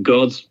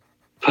God's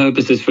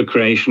purposes for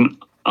creation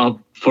are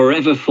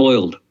forever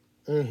foiled.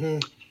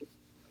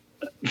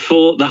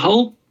 For the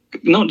whole,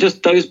 not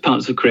just those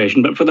parts of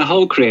creation, but for the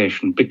whole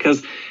creation,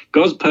 because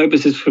God's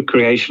purposes for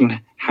creation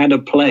had a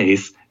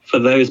place for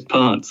those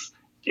parts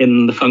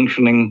in the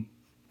functioning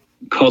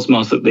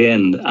cosmos at the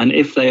end. And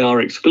if they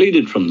are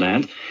excluded from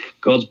that,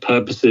 God's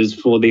purposes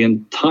for the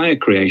entire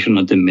creation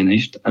are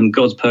diminished, and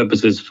God's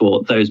purposes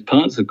for those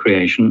parts of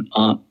creation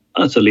are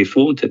utterly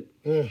thwarted.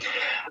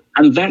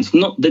 And that's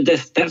not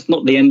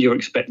the end you're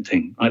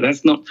expecting. Right?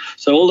 That's not.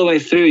 So all the way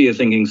through, you're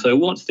thinking, so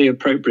what's the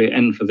appropriate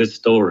end for this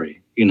story?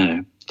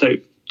 So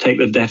take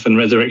the death and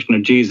resurrection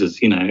of Jesus,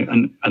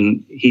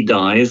 and he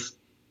dies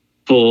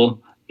for,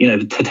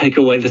 to take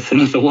away the sin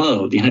of the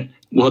world.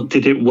 What,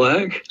 did it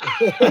work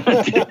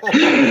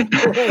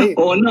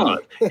or not?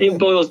 It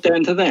boils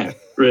down to that,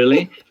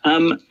 really.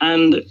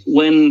 And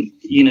when,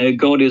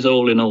 God is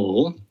all in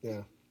all,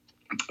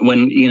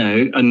 when,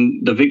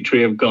 and the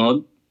victory of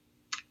God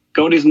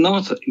is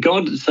not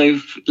God. So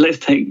let's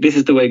take, this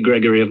is the way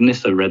Gregory of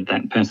Nyssa read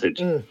that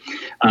passage.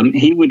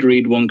 He would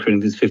read 1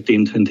 Corinthians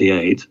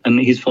 15:28, and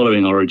he's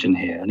following Origen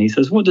here. And he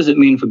says, what does it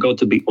mean for God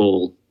to be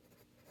all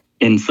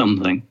in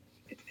something,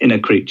 in a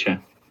creature?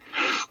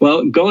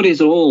 Well, God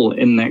is all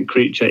in that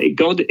creature.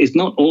 God is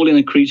not all in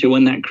a creature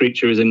when that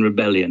creature is in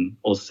rebellion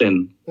or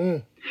sin.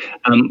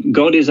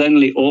 God is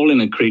only all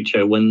in a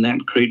creature when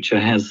that creature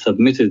has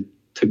submitted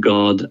to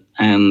God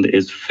and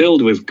is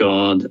filled with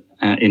God,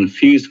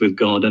 infused with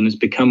God, and has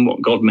become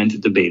what God meant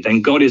it to be.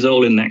 Then God is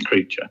all in that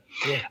creature.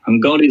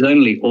 And God is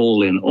only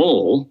all in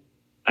all,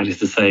 that is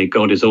to say,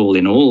 God is all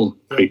in all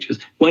creatures,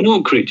 when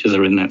all creatures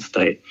are in that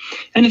state.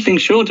 Anything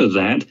short of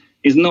that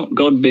is not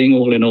God being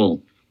all in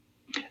all.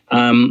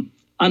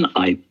 And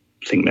I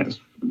think that's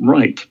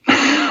right.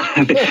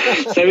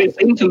 So it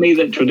seemed to me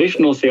that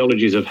traditional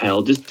theologies of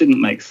hell just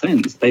didn't make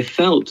sense. They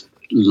felt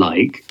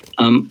like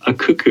a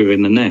cuckoo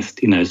in the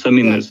nest,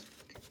 something that's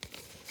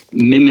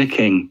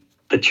mimicking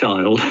the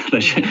child,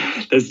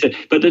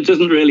 but it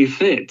doesn't really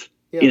fit.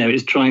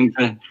 It's trying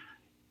to.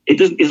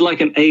 It's like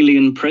an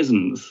alien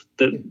presence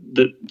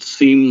that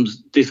seems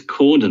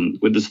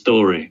discordant with the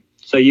story.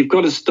 So you've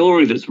got a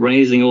story that's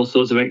raising all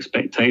sorts of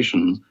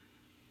expectations.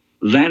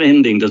 That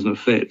ending doesn't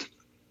fit.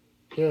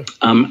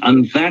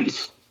 And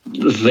that's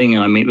the thing.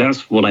 I mean,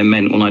 that's what I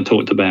meant when I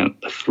talked about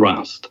the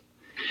thrust.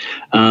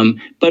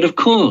 But of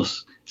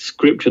course,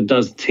 Scripture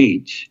does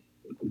teach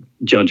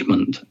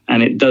judgment,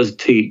 and it does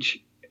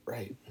teach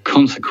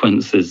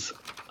consequences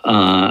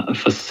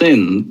for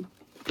sin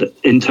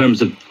in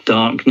terms of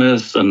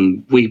darkness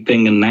and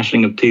weeping and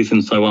gnashing of teeth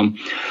and so on.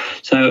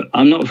 So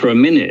I'm not for a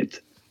minute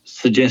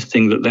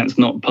suggesting that that's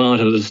not part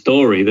of the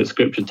story that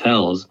Scripture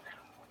tells.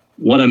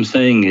 What I'm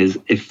saying is,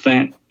 if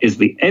that is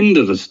the end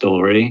of the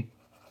story,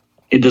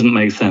 it doesn't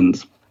make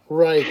sense.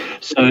 Right.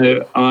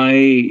 So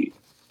I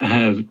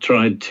have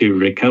tried to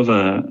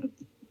recover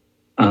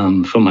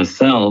for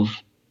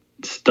myself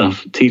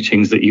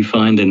teachings that you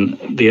find in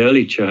the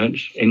early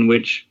church, in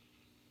which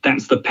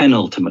that's the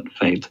penultimate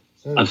fate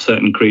of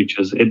certain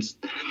creatures. It's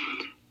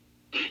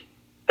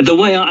the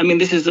way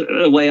this is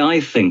the way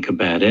I think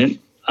about it,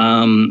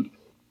 and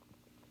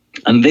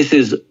this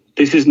is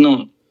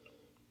not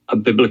a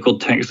biblical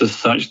text as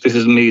such. This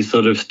is me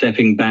sort of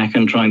stepping back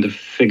and trying to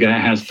figure out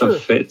how stuff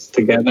fits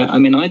together. I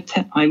mean,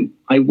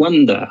 I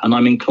wonder, and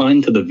I'm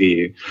inclined to the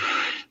view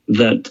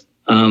that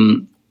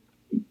in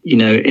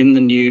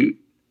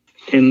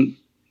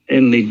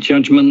the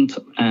judgment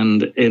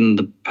and in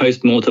the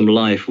post-mortem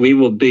life, we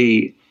will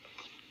be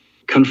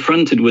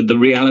confronted with the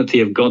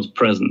reality of God's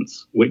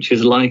presence, which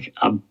is like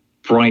a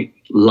bright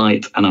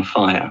light and a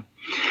fire.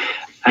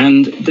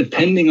 And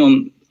depending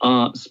on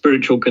our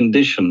spiritual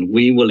condition,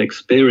 we will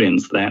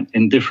experience that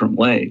in different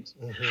ways.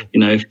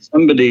 If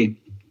somebody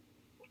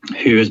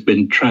who has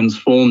been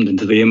transformed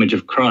into the image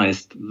of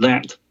Christ,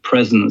 that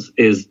presence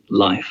is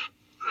life.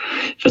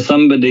 For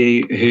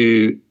somebody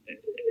who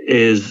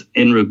is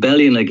in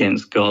rebellion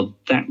against God,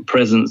 that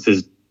presence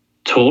is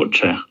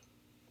torture.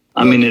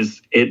 I mean,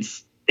 it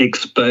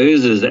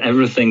exposes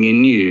everything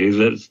in you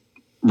that's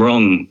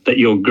wrong, that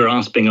you're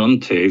grasping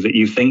onto, that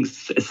you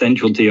think's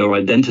essential to your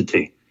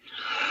identity.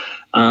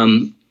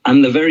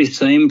 And the very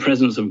same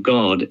presence of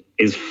God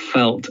is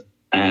felt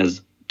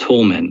as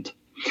torment.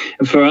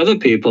 And for other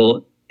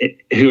people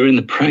who are in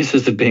the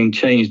process of being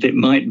changed, it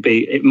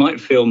might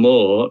feel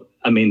more,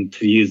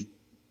 to use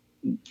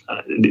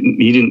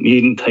you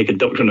didn't take a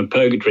doctrine of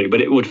purgatory,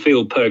 but it would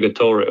feel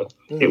purgatorial.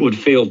 Mm-hmm. It would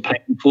feel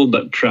painful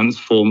but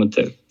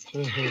transformative.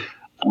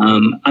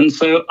 Mm-hmm. And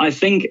so I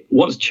think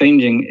what's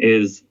changing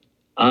is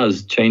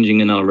us changing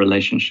in our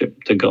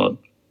relationship to God.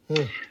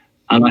 Mm.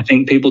 And I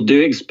think people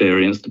do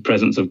experience the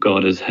presence of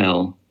God as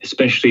hell,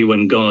 especially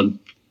when God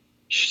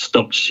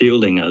stops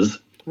shielding us,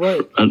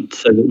 right, and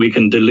so that we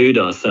can delude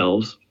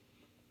ourselves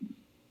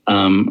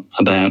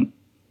about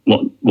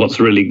what's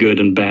really good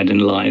and bad in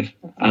life.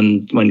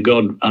 And when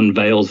God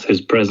unveils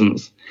his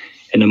presence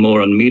in a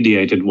more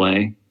unmediated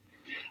way,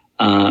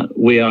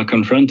 we are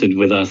confronted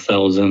with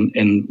ourselves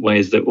in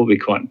ways that will be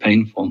quite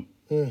painful.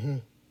 Mm-hmm.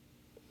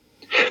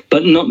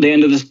 But not the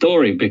end of the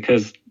story,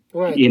 because,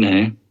 right, you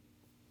know,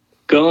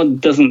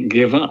 God doesn't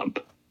give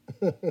up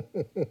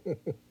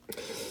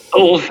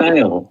or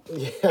fail,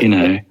 yeah, you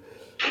know.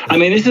 I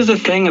mean, this is the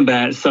thing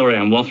about, sorry,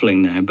 I'm waffling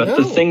now, but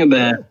the thing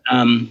about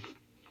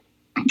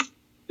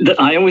that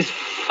I always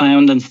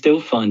found and still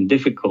find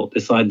difficult,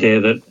 this idea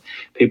that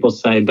people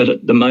say, but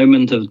at the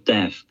moment of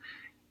death,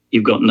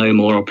 you've got no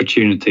more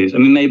opportunities. I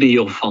mean, maybe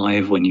you're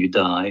 5 when you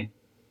die,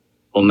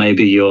 or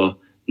maybe you're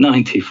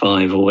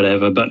 95 or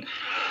whatever, but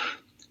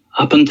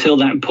up until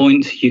that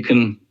point, you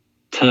can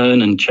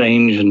turn and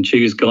change and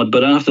choose God,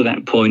 but after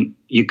that point,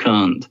 you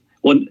can't.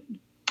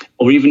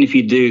 Or even if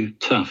you do,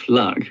 tough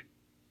luck.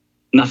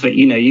 Nothing,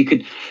 you know, you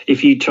could,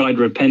 if you tried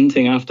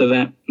repenting after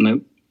that, no.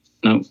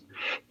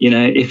 You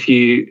know, if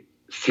you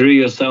threw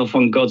yourself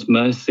on God's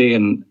mercy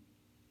and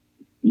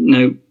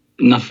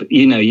nothing,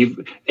 you know,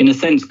 in a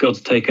sense,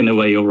 God's taken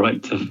away your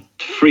right to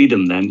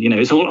freedom then. You know,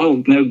 it's all,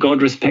 oh, no,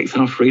 God respects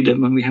our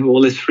freedom and we have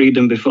all this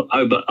freedom before.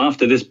 Oh, but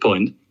after this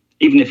point,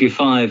 even if you're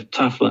 5,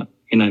 tough luck,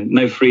 you know,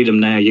 no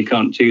freedom now, you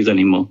can't choose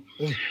anymore.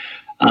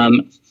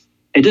 And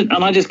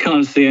I just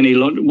can't see any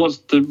what's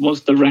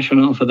the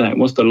rationale for that?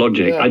 What's the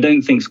logic? Yeah. I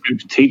don't think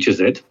Scripture teaches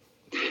it.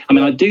 I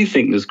mean, I do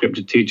think the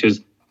Scripture teaches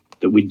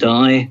that we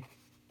die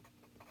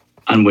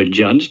and we're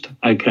judged.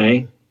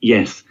 Okay,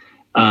 yes,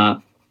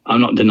 I'm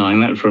not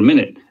denying that for a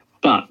minute.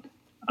 But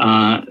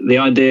the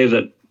idea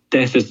that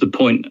death is the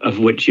point of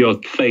which your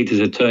fate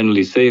is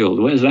eternally sealed,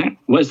 where's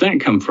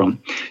that come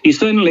from? You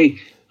certainly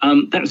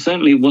that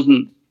certainly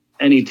wasn't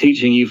any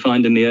teaching you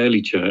find in the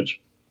early church.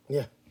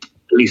 Yeah.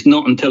 At least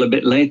not until a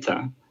bit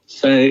later.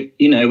 So,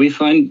 you know, we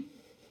find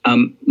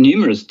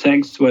numerous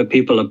texts where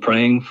people are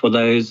praying for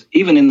those,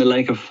 even in the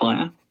lake of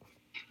fire.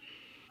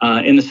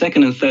 In the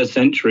 2nd and 3rd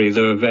century,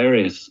 there are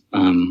various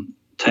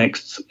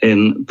texts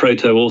in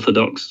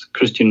proto-Orthodox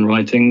Christian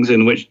writings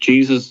in which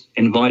Jesus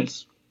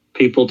invites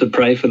people to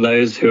pray for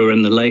those who are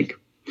in the lake,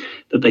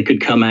 that they could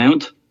come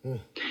out.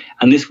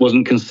 And this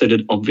wasn't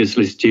considered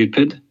obviously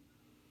stupid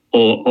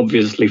or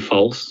obviously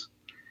false.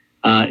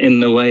 In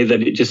the way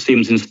that it just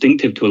seems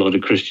instinctive to a lot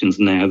of Christians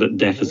now that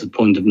death is a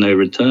point of no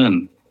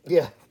return.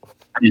 Yeah.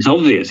 And it's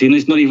obvious, and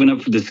it's not even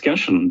up for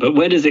discussion, but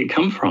where does it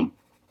come from?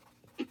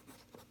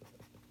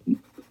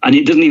 And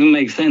it doesn't even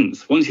make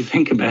sense. Once you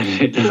think about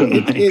it, it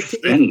doesn't make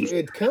sense.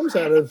 It comes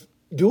out of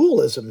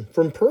dualism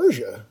from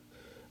Persia.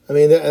 I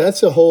mean,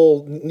 that's a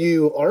whole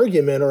new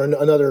argument or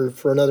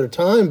another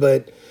time,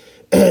 but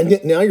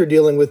now you're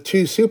dealing with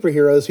 2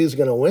 superheroes, who's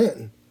going to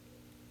win?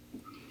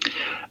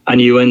 And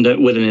you end up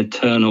with an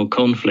eternal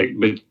conflict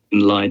between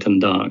light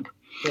and dark.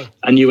 Yeah.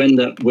 And you end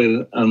up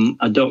with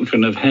a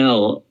doctrine of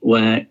hell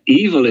where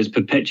evil is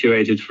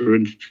perpetuated for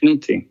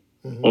infinity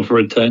or for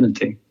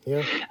eternity.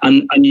 Yeah.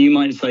 And you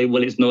might say,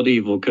 well, it's not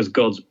evil because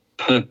God's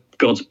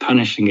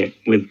punishing it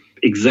with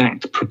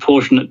exact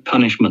proportionate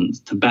punishments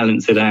to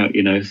balance it out,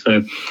 you know.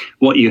 So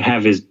what you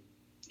have is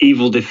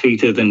evil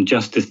defeated and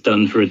justice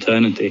done for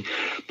eternity.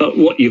 But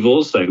what you've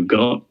also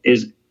got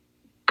is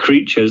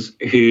creatures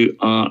who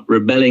are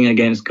rebelling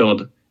against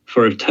God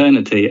for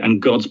eternity, and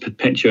God's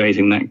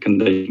perpetuating that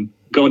condition.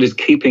 God is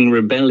keeping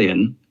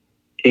rebellion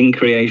in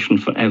creation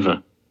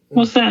forever.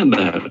 What's that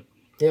about?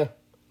 Yeah.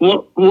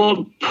 What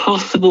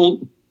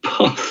possible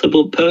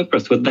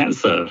purpose would that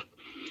serve?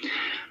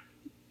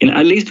 You know,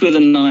 at least with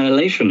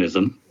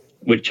annihilationism,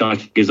 which I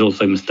think is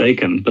also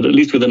mistaken, but at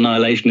least with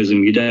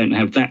annihilationism, you don't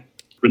have that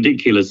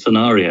ridiculous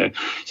scenario.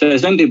 So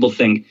some people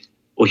think,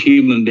 well,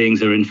 human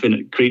beings are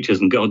infinite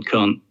creatures and God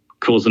can't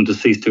cause them to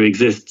cease to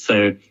exist,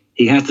 so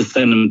he has to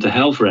send them to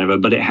hell forever,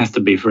 but it has to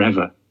be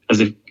forever, as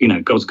if, you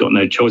know, God's got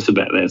no choice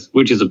about this,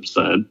 which is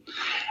absurd.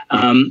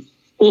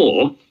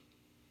 Or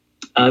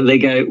they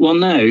go, well,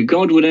 no,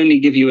 God would only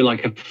give you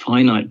like a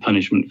finite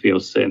punishment for your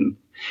sin,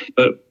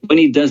 but when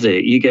he does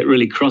it, you get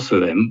really cross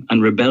with him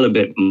and rebel a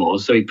bit more,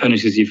 so he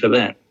punishes you for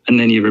that, and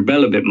then you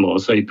rebel a bit more,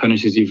 so he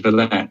punishes you for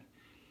that.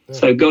 Yeah.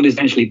 So God is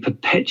actually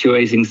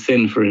perpetuating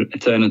sin for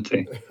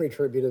eternity.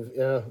 Retributive,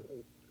 yeah.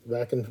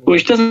 Back and forth.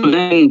 Which doesn't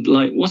end,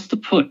 like, what's the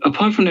point?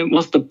 Apart from it,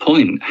 what's the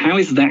point? How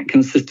is that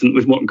consistent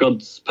with what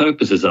God's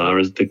purposes are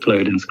as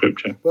declared in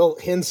Scripture? Well,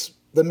 hence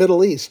the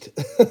Middle East.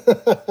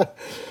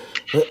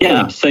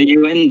 Yeah, so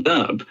you end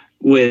up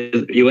with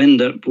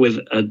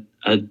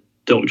a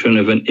doctrine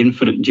of an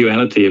infinite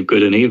duality of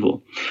good and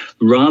evil,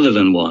 rather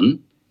than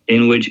one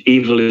in which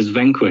evil is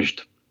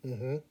vanquished.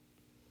 Mm-hmm.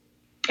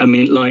 I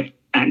mean, like,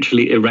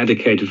 actually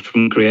eradicated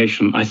from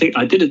creation. I think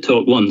I did a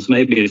talk once,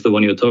 maybe it's the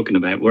one you're talking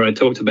about, where I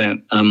talked about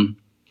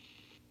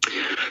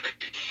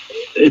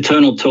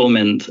eternal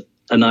torment,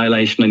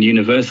 annihilation, and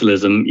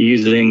universalism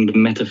using the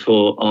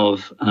metaphor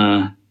of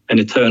an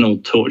eternal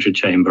torture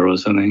chamber or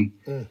something.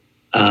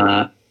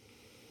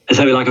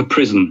 So like a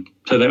prison.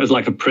 So that was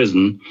like a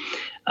prison.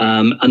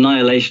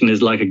 Annihilation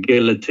is like a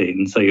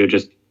guillotine, so you're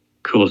just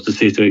caused to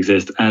cease to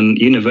exist. And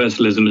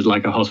universalism is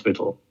like a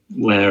hospital,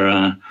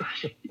 where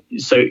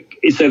so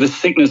the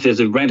sickness is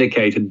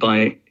eradicated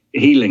by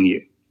healing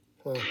you,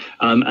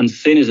 and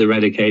sin is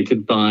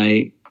eradicated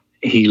by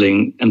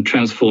healing and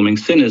transforming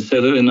sinners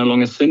so that they're no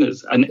longer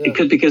sinners. And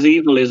because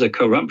evil is a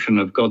corruption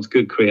of God's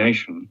good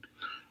creation,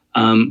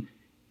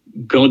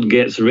 God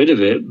gets rid of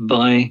it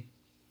by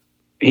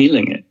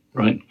healing it,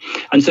 right?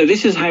 And so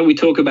this is how we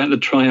talk about the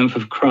triumph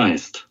of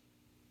Christ.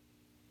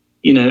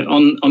 You know,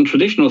 on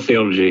traditional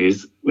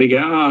theologies, we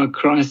go,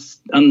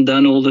 Christ's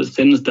undone all that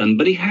sin's done,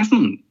 but he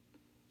hasn't.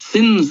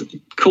 Sin's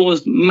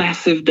caused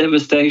massive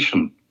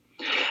devastation.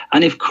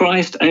 And if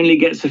Christ only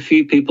gets a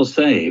few people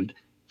saved,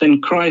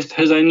 then Christ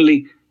has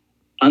only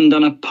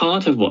undone a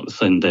part of what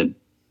sin did.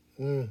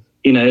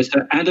 You know,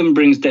 so Adam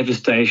brings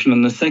devastation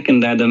and the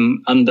second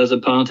Adam undoes a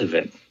part of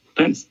it.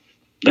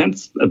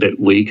 That's a bit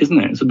weak, isn't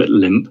it? It's a bit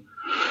limp.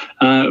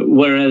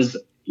 Whereas,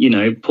 you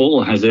know,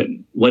 Paul has it,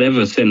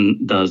 whatever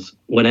sin does,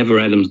 whatever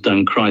Adam's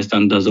done, Christ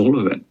undoes all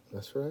of it.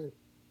 That's right.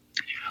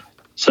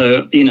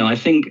 So, you know, I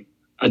think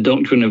a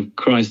doctrine of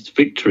Christ's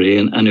victory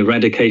and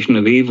eradication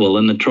of evil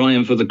and the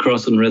triumph of the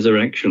cross and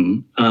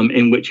resurrection,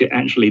 in which it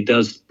actually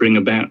does bring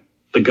about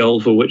the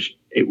goal for which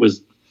it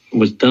was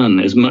done,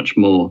 is much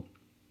more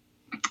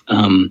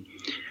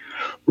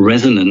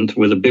resonant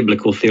with a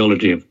biblical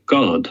theology of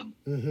God.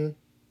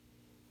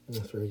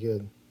 That's very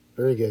good.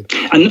 Very good.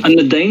 And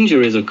the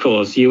danger is, of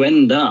course, you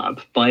end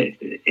up by,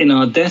 in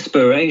our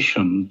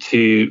desperation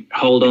to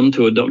hold on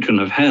to a doctrine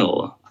of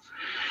hell,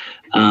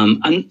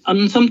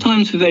 and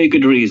sometimes for very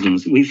good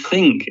reasons. We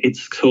think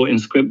it's taught in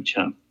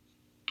Scripture.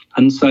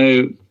 And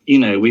so, you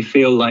know, we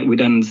feel like we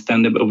don't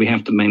understand it, but we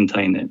have to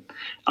maintain it.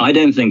 I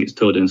don't think it's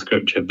taught in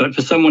Scripture, but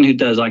for someone who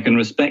does, I can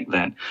respect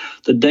that.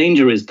 The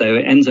danger is, though,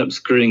 it ends up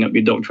screwing up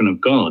your doctrine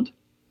of God.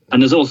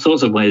 And there's all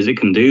sorts of ways it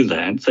can do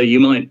that. So you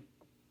might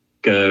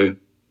go,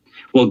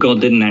 well,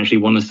 God didn't actually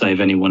want to save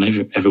everyone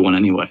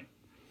anyway.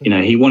 You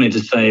know, he wanted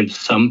to save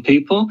some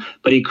people,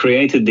 but he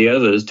created the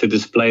others to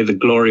display the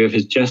glory of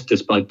his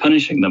justice by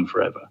punishing them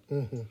forever.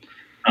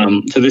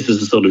 So this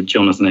is a sort of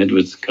Jonathan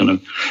Edwards kind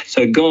of...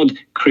 So God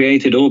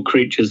created all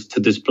creatures to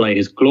display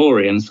his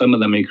glory, and some of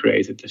them he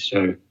created to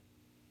show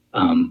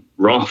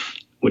wrath,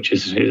 which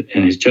is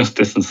in his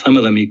justice, and some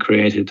of them he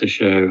created to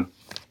show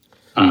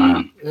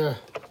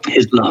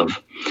his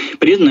love.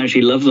 But he doesn't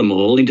actually love them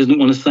all. He doesn't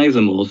want to save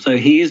them all. So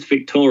he is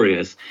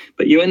victorious.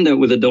 But you end up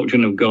with a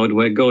doctrine of God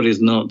where God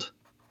is not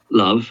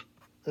love,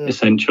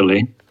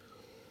 essentially.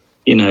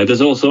 You know,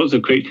 there's all sorts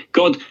of creatures.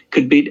 God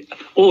could be,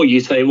 or you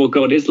say, well,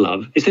 God is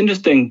love. It's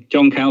interesting,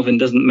 John Calvin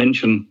doesn't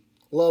mention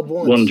love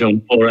once. 1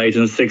 John 4:8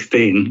 and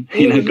 16.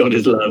 You know, God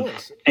is love.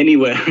 Once.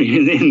 Anywhere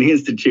in the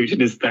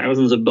institution is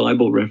thousands of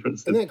Bible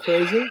references. Isn't that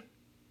crazy?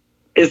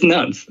 It's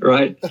nuts,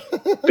 right?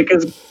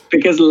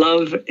 because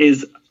love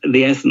is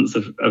the essence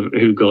of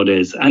who God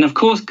is. And of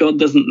course, God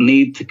doesn't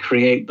need to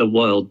create the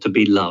world to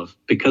be love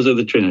because of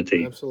the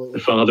Trinity. Absolutely.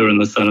 The Father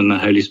and the Son and the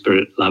Holy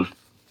Spirit love.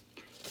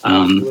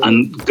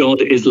 And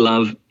God is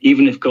love,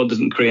 even if God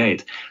doesn't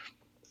create,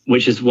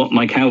 which is what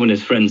my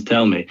Calvinist friends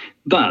tell me.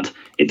 But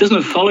it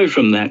doesn't follow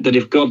from that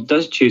if God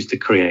does choose to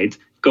create,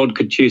 God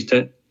could choose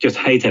to just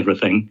hate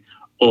everything.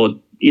 Or,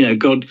 you know,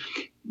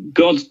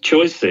 God's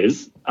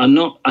choices are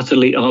not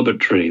utterly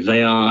arbitrary.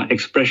 They are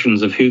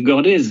expressions of who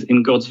God is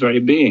in God's very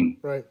being.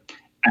 Right.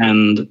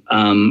 And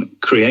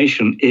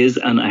creation is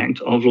an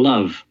act of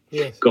love.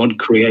 Yes. God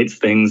creates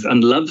things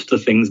and loves the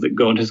things that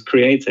God has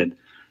created.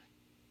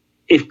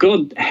 If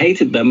God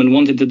hated them and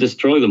wanted to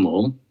destroy them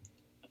all,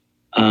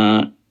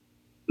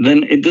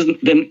 then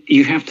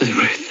you have to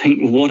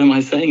think, what am I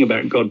saying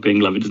about God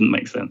being love? It doesn't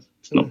make sense.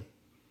 It's not.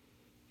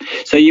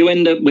 So you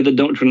end up with a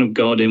doctrine of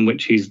God in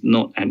which he's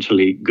not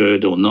actually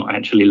good or not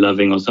actually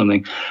loving or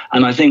something.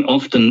 And I think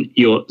often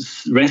you're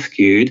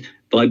rescued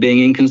by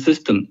being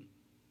inconsistent.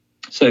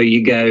 So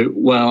you go,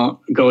 well,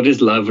 God is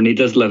love and he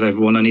does love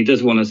everyone and he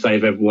does want to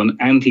save everyone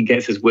and he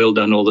gets his will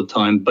done all the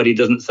time, but he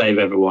doesn't save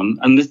everyone.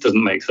 And this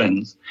doesn't make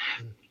sense.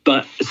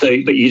 But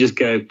you just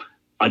go,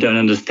 I don't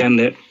understand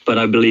it, but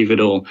I believe it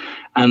all.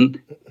 And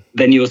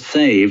then you're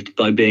saved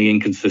by being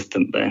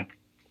inconsistent there.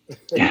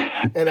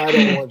 And I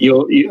don't want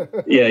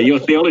your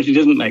theology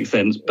doesn't make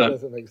sense, but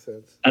doesn't make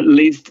sense. At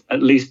least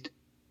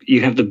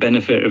you have the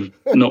benefit of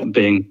not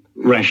being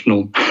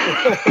rational.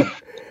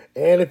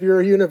 And if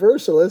you're a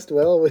universalist,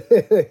 well,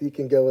 you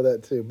can go with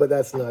that too. But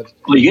that's not.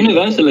 Well,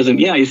 universalism,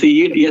 yeah. You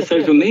see,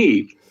 so for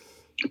me,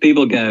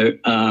 people go,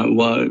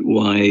 why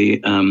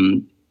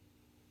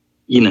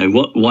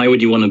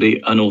would you want to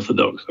be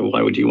unorthodox, or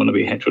why would you want to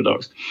be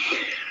heterodox?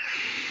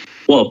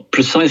 Well,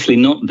 precisely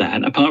not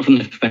that, apart from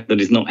the fact that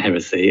it's not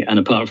heresy, and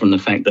apart from the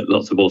fact that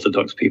lots of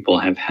Orthodox people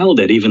have held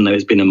it, even though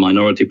it's been a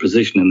minority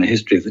position in the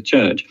history of the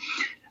Church.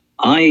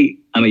 I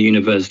am a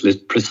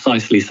Universalist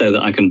precisely so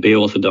that I can be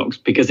Orthodox,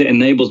 because it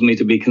enables me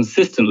to be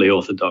consistently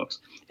Orthodox.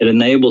 It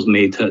enables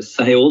me to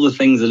say all the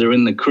things that are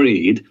in the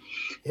Creed,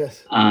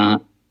 Yes.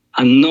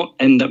 And not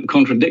end up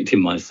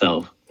contradicting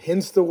myself.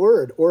 Hence the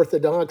word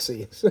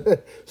orthodoxy,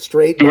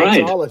 straight Right.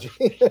 doxology.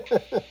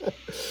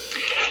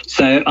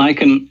 So I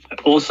can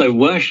also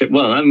worship,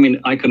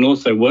 I can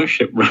also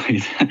worship,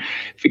 right?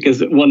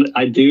 Because what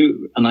I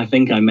do, and I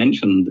think I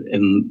mentioned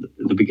in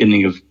the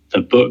beginning of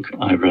the book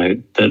I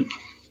wrote, that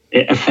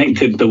it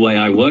affected the way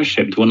I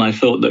worshipped when I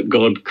thought that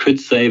God could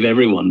save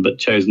everyone but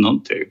chose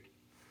not to.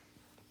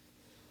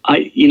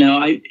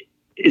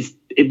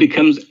 It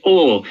becomes,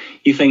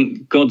 you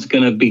think God's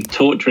going to be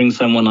torturing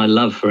someone I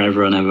love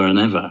forever and ever and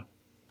ever.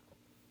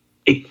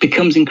 It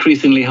becomes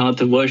increasingly hard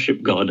to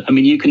worship God. I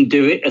mean, you can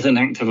do it as an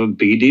act of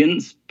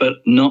obedience, but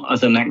not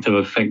as an act of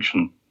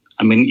affection.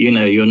 I mean,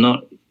 your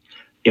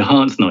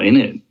heart's not in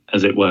it,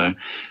 as it were.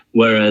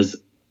 Whereas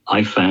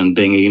I found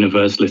being a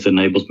Universalist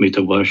enables me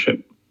to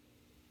worship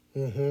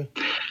with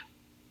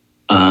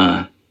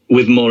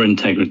more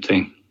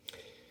integrity.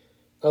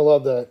 I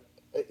love that.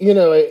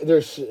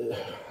 There's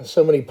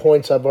so many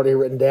points I've already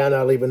written down. I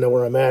don't even know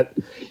where I'm at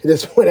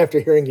this point after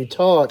hearing you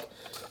talk.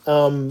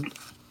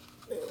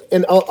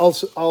 And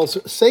I'll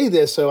say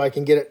this so I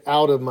can get it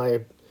out of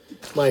my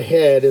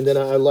head, and then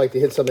I'd like to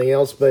hit something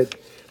else. But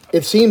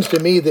it seems to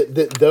me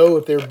that though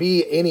if there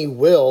be any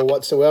will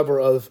whatsoever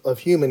of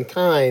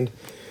humankind,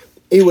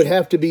 it would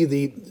have to be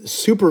the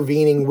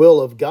supervening will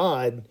of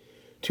God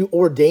to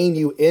ordain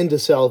you into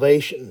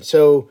salvation.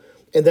 So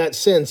in that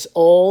sense,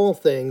 all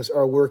things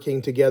are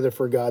working together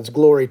for God's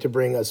glory to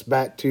bring us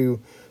back to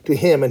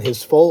Him and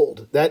His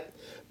fold. That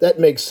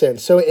makes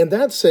sense. So in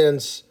that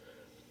sense,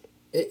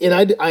 and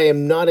I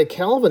am not a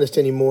Calvinist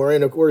anymore,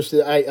 and of course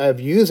I've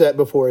used that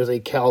before as a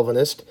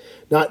Calvinist,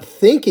 not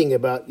thinking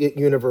about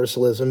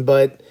universalism,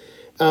 but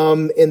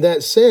in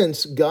that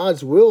sense,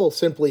 God's will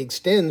simply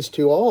extends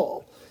to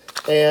all.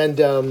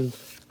 And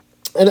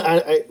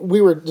we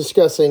were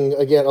discussing,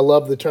 again, I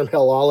love the term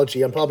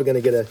hellology. I'm probably going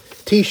to get a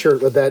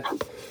T-shirt with that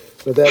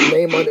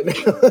name on it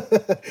now.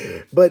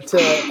 But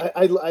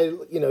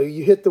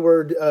you hit the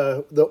word,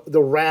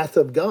 the wrath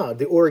of God,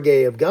 the orge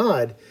of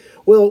God.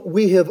 Well,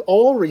 we have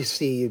all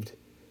received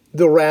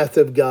the wrath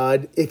of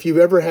God if you've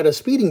ever had a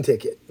speeding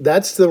ticket.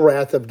 That's the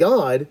wrath of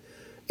God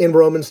in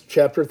Romans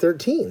chapter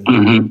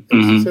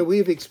 13. So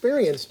we've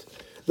experienced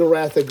the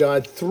wrath of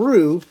God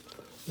through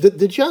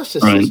the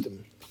justice system.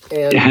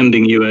 And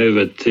handing you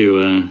over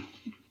to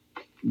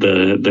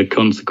the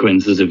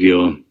consequences of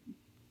your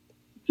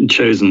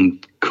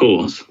chosen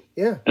course,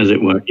 as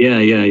it were.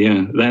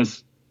 Yeah.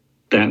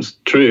 That's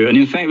true. And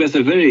in fact,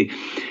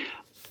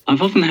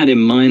 I've often had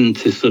in mind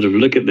to sort of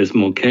look at this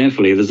more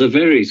carefully. There's a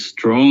very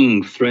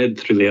strong thread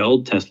through the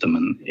Old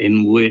Testament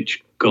in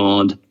which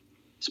God,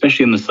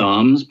 especially in the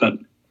Psalms,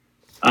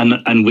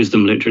 and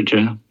wisdom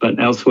literature, but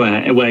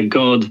elsewhere, where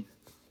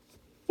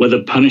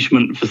the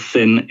punishment for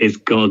sin is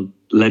God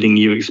letting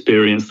you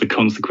experience the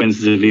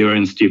consequences of your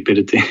own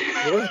stupidity.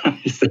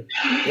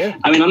 Yeah.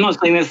 I mean, I'm not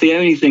saying that's the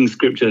only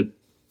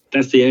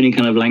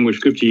kind of language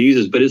Scripture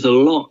uses, but it's a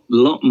lot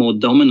more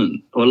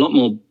dominant or a lot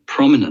more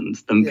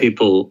prominent than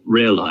people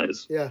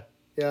realize. Yeah.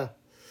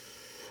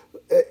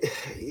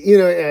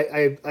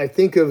 I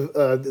think of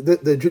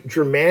the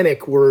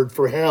Germanic word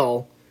for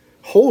hell,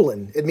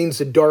 holen. It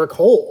means a dark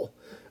hole,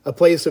 a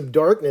place of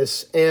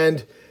darkness.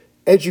 And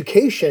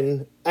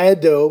education,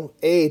 ado,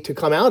 to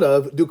come out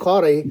of,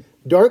 ducare,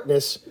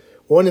 darkness.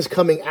 One is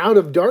coming out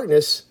of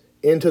darkness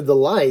into the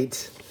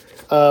light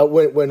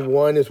when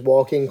one is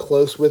walking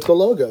close with the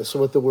Logos,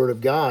 with the Word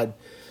of God.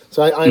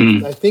 So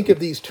I think of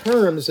these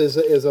terms as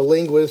a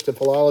linguist, a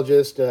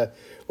philologist,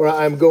 where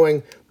I'm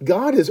going,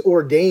 God has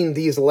ordained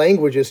these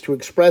languages to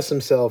express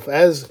Himself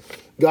as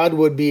God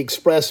would be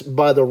expressed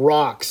by the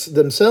rocks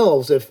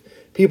themselves if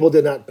people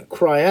did not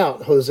cry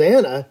out,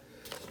 Hosanna.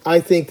 I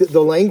think that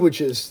the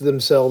languages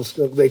themselves,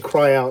 they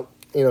cry out,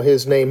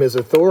 His name, His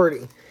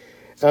authority.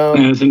 But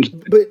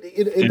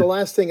in the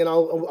last thing, and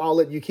I'll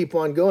let you keep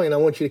on going, I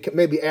want you to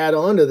maybe add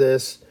on to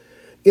this,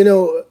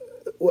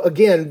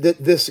 again,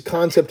 this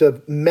concept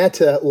of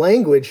meta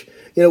language.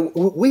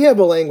 We have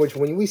a language,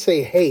 when we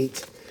say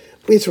hate,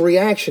 it's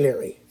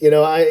reactionary.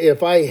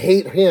 If I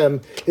hate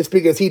him, it's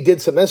because he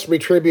did some, that's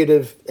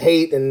retributive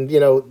hate, and,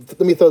 let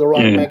me throw the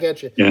rock back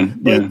at you.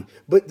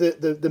 But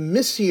the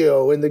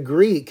missio in the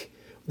Greek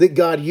that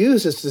God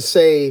uses to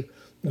say,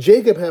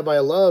 Jacob have I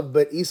loved,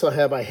 but Esau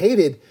have I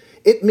hated,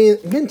 it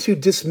meant to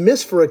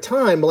dismiss for a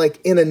time, like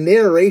in a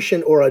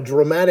narration or a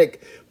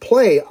dramatic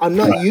play. I'm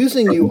not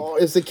using you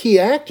as the key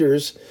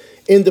actors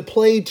in the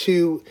play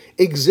to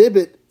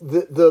exhibit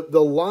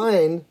the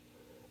line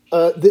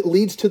that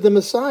leads to the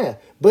Messiah.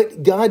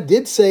 But God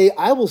did say,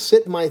 I will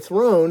sit my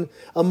throne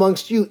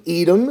amongst you,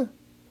 Edom,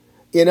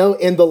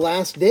 in the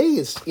last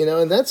days,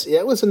 and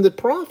that was in the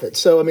prophets.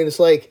 So, I mean, it's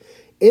like,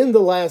 in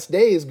the last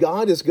days,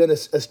 God is going to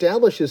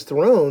establish his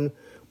throne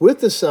with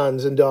the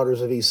sons and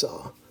daughters of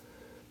Esau.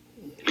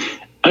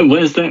 And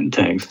where's that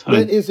text?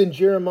 That is in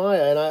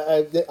Jeremiah,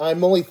 and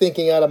I'm only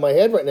thinking out of my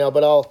head right now,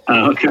 but I'll.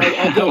 Oh, okay.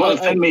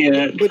 Send me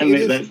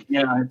that.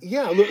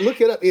 Yeah,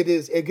 look it up.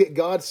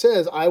 God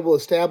says, "I will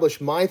establish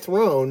my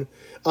throne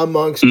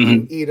amongst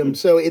you, Edom."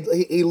 So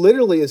he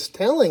literally is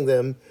telling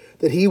them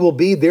that he will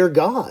be their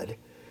God.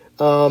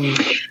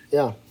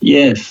 Yeah.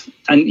 Yes,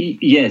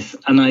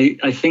 and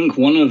I think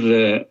one of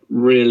the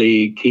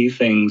really key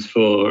things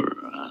for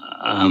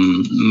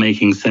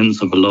making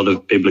sense of a lot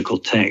of biblical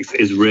texts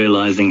is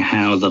realizing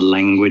how the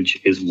language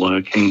is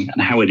working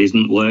and how it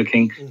isn't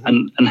working.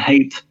 And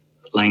hate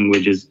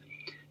language is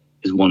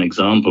one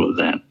example of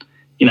that.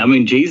 I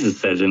mean, Jesus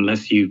says,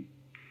 unless you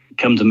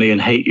come to me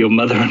and hate your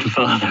mother and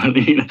father, I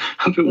mean,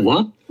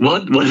 what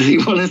does he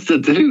want us to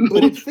do?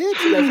 But it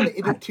fits, doesn't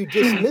it, to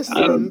dismiss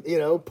them,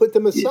 put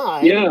them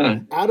aside,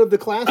 out of the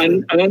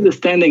classroom. And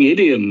understanding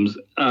idioms,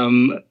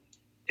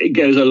 it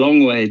goes a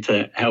long way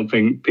to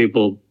helping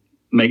people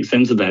make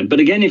sense of that. But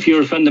again, if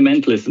you're a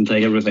fundamentalist and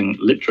take everything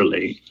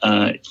literally,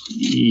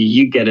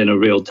 you get in a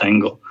real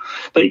tangle.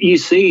 But you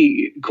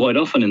see quite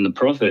often in the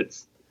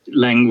prophets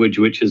language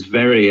which is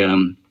very,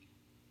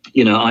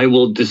 I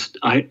will just,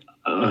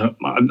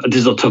 this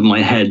is off the top of my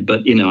head,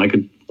 but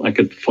I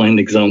could find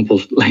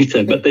examples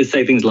later. But they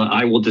say things like,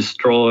 "I will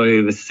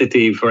destroy the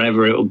city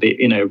forever; it will be,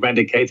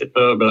 eradicated,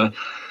 blah blah."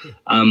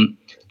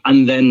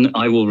 And then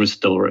I will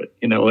restore it,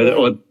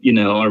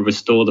 or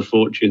restore the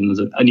fortunes.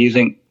 And you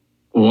think,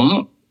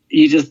 what?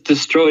 You just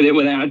destroyed it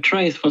without a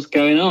trace. What's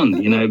going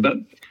on? But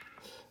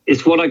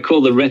it's what I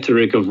call the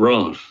rhetoric of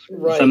wrath.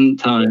 Right.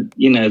 Sometimes,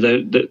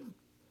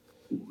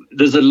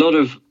 there's a lot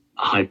of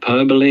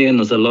hyperbole, and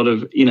there's a lot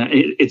of,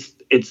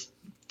 it's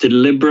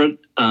deliberate,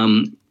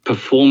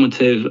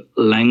 performative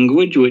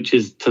language, which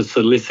is to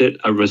solicit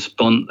a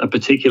response, a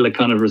particular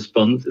kind of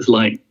response. It's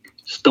like,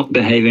 stop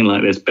behaving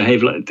like this.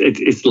 Behave like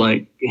it's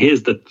like,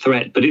 here's the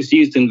threat, but it's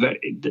used in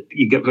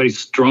you get very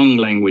strong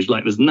language,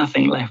 like there's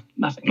nothing left,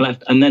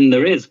 and then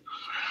there is.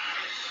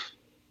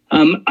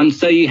 And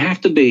so you have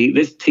to be.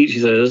 This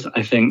teaches us,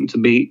 I think, to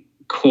be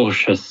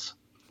cautious.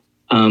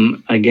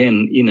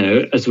 Again,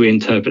 as we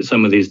interpret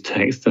some of these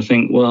texts, I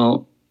think,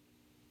 well,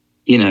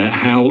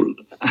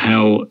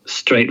 how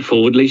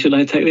straightforwardly should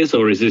I take this,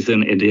 or is this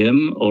an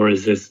idiom, or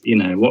is this,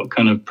 what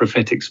kind of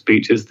prophetic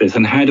speech is this,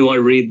 and how do I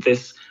read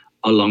this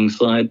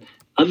alongside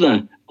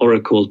other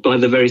oracles by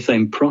the very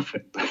same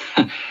prophet,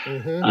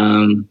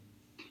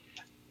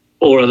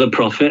 or other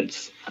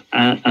prophets,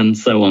 and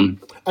so on.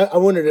 I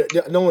wanted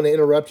to, don't want to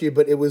interrupt you,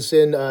 but it was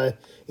in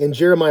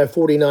Jeremiah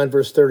 49,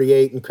 verse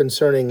 38, and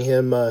concerning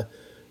him,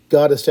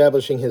 God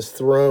establishing his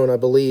throne, I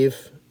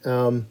believe,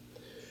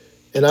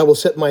 and I will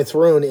set my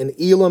throne in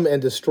Elam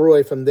and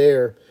destroy from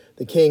there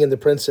the king and the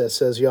princess,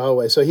 says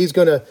Yahweh. So he's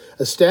going to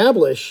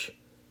establish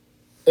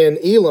in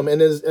Elam,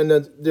 and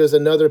there's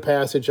another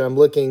passage I'm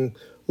looking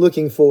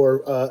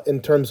for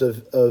in terms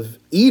of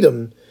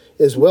Edom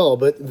as well,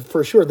 but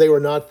for sure they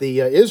were not the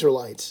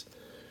Israelites.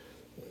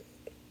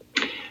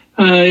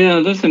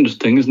 Yeah, that's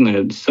interesting, isn't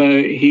it?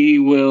 So he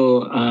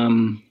will,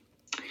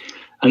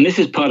 and this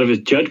is part of his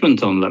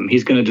judgment on them.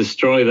 He's going to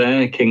destroy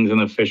their kings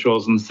and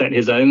officials and set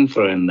his own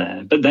throne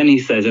there. But then he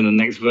says in the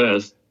next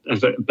verse,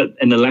 but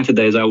in the latter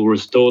days I will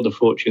restore the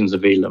fortunes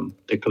of Elam,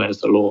 declares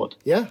the Lord.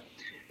 Yeah.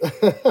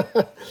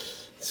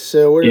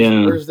 So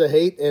where's the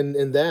hate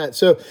in that?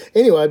 So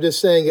anyway, I'm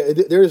just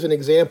saying there's an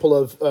example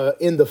of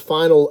in the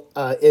final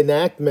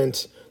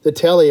enactment, the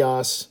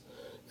teleos,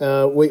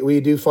 we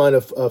do find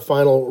a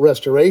final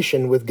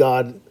restoration with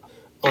God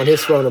on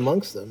his throne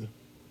amongst them.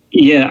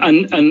 Yeah,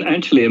 and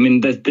actually, I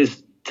mean,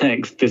 this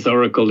text, this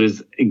oracle,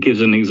 it gives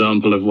an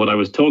example of what I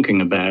was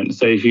talking about.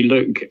 So if you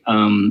look,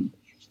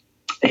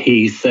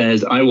 he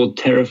says, "I will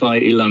terrify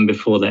Elam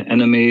before their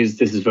enemies."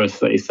 This is verse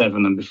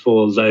 37. "And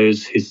before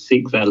those who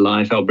seek their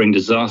life, I'll bring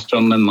disaster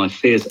on them. My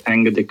fierce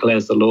anger,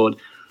 declares the Lord.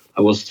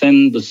 I will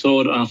send the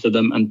sword after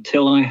them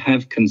until I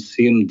have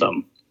consumed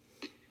them.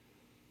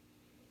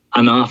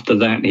 And after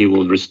that, he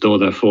will restore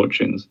their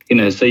fortunes."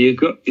 So you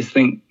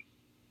think,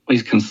 well,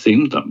 he's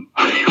consumed them.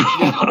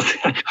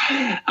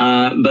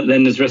 But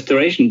then there's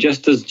restoration,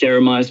 just as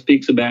Jeremiah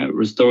speaks about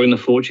restoring the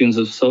fortunes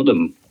of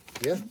Sodom.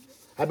 Yeah.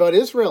 How about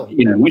Israel?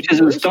 Which is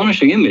an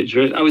astonishing image.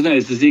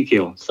 It's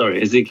Ezekiel.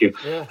 Sorry, Ezekiel.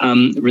 Yeah.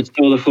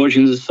 Restore the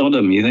fortunes of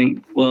Sodom. You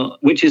think, well,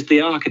 which is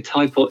the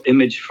archetypal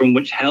image from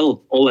which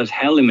all those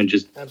hell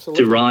images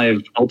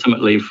derived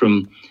ultimately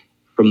from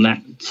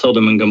that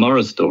Sodom and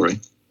Gomorrah story.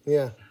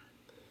 Yeah.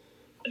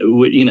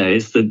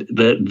 It's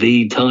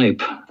the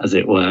type, as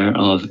it were,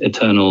 of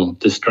eternal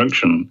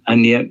destruction,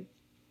 and yet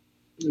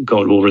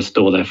God will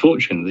restore their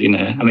fortunes.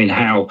 I mean,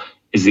 how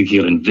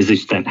Ezekiel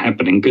envisaged that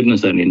happening,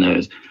 goodness only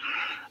knows.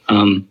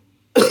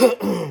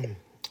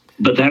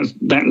 But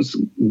that's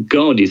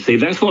God, you see.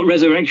 That's what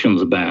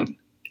resurrection's about.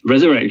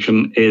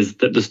 Resurrection is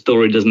that the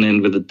story doesn't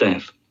end with a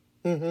death.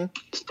 Mm-hmm.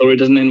 The story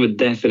doesn't end with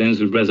death, it ends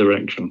with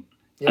resurrection.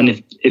 Yeah.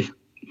 And if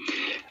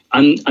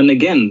And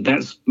again,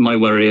 that's my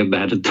worry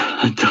about a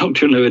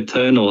doctrine of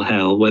eternal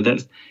hell, where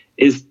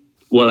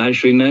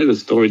actually, no, the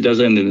story does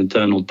end in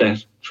eternal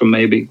death for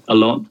maybe a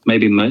lot,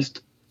 maybe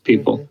most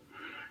people.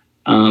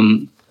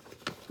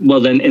 Well,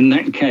 then in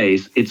that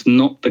case, it's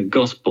not the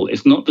gospel.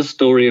 It's not the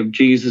story of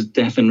Jesus'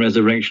 death and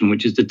resurrection,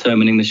 which is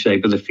determining the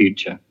shape of the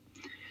future.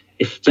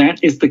 If that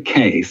is the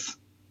case,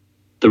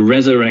 the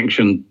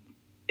resurrection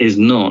is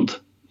not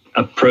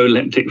a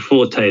proleptic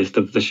foretaste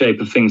of the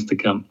shape of things to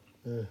come.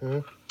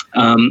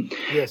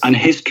 And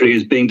history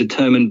is being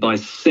determined by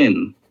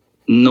sin,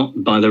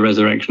 not by the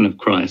resurrection of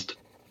Christ.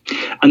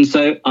 And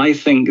so I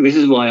think this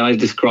is why I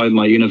describe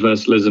my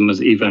universalism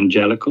as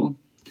evangelical.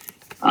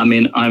 I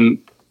mean,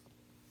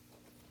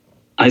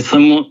 I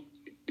somewhat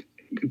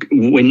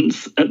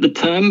wince at the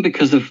term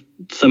because of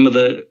some of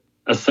the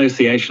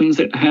associations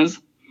it has,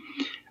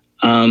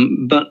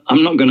 but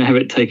I'm not going to have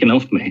it taken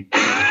off me.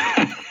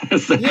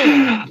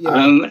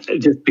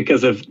 Just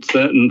because of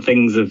certain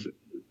things of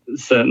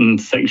certain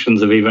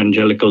sections of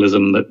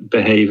evangelicalism that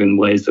behave in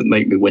ways that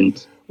make me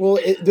wince. Well,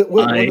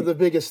 one of the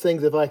biggest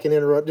things, if I can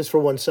interrupt just for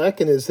 1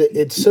 second, is that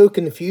it's so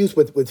confused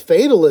with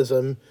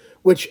fatalism,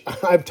 which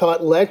I've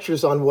taught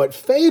lectures on what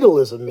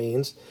fatalism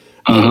means.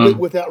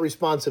 Without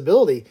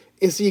responsibility.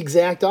 It's the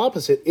exact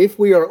opposite. If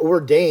we are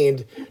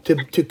ordained to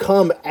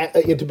become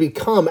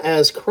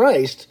as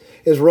Christ,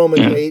 as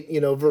Romans 8,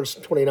 verse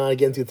 29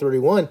 again through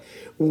 31,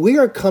 we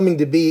are coming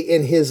to be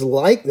in his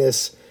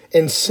likeness,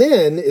 and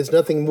sin is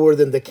nothing more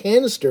than the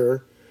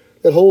canister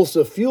that holds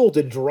the fuel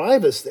to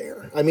drive us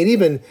there. I mean,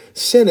 even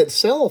sin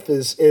itself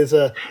is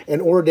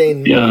an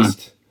ordained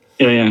must.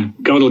 Yeah.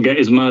 God will get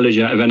his mileage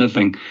out of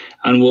anything,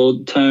 and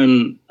will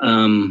turn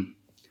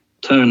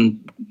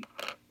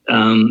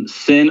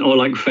sin, or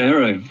like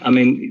Pharaoh. I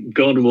mean,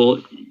 God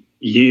will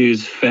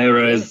use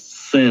Pharaoh's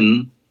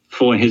sin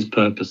for his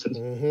purposes.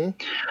 So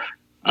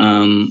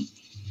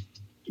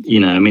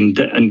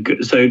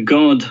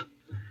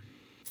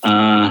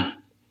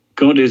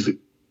God is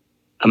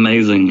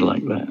amazing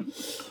like that.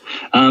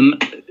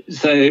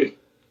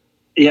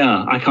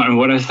 I can't remember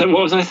what I said.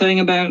 What was I saying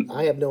about?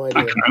 I have no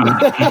idea.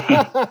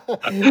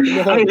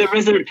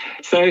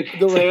 So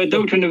a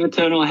doctrine of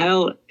eternal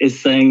hell is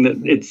saying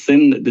that it's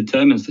sin that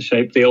determines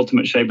the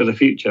ultimate shape of the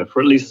future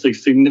for at least a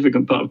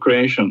significant part of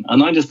creation.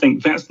 And I just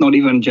think that's not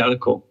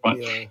evangelical, right?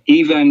 Yeah.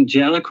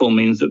 Evangelical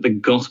means that the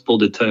gospel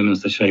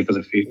determines the shape of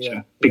the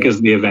future,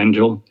 because the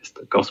evangel is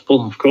the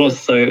gospel, of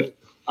course.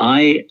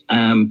 I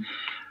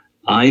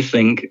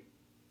think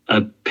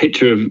a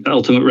picture of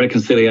ultimate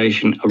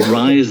reconciliation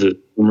arises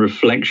from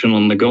reflection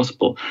on the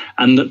gospel,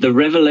 and that the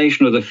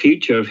revelation of the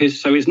future of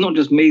his. So it's not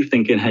just me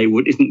thinking, "Hey,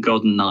 isn't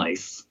God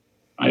nice?"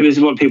 Right? This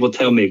is what people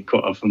tell me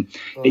quite often.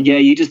 Yeah,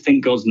 you just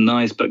think God's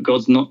nice, but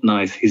God's not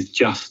nice. He's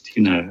just,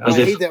 as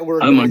I hate that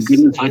word. Oh my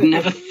goodness, I'd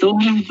never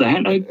thought of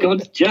that. Oh,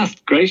 God's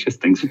just. Gracious,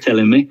 thanks for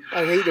telling me.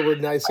 I hate the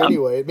word nice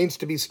anyway. It means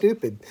to be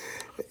stupid.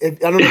 I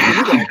don't know if you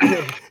knew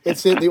that.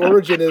 It's the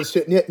origin is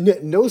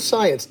no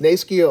science,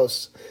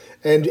 nescios.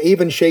 And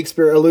even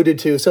Shakespeare alluded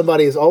to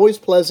somebody is always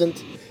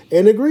pleasant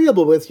and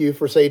agreeable with you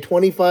for, say,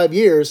 25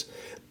 years.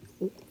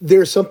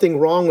 There's something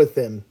wrong with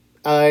them.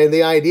 And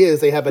the idea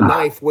is they have a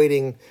knife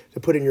waiting to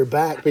put in your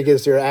back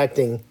because they're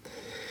acting.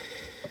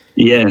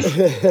 Yes.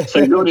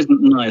 So God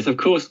isn't nice. Of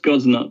course,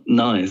 God's not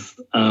nice.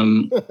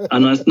 And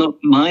that's not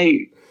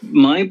my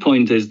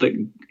point is that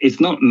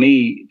it's not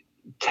me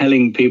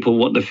telling people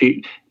what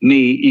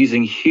me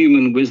using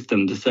human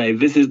wisdom to say,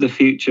 this is the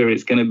future,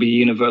 it's going to be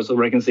universal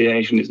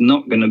reconciliation, it's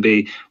not going to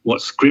be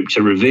what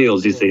Scripture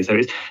reveals, you see.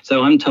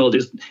 So I'm told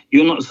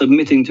you're not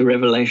submitting to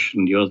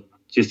revelation, you're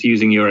just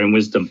using your own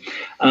wisdom.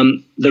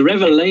 The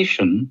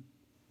revelation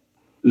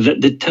that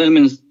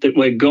determines that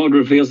where God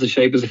reveals the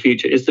shape of the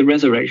future is the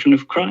resurrection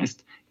of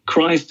Christ.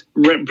 Christ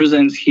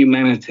represents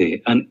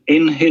humanity, and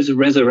in his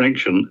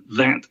resurrection,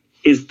 that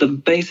is the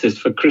basis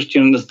for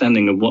Christian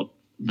understanding of what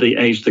the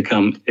age to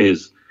come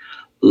is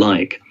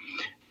like.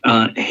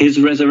 His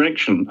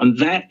resurrection, and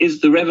that is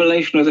the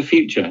revelation of the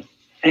future.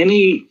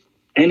 Any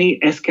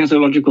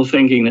eschatological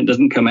thinking that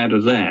doesn't come out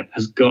of that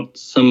has got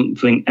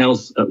something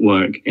else at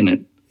work in it.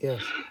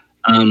 Yes.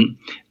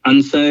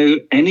 And so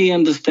any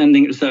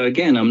understanding, so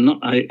again,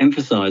 I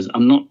emphasize,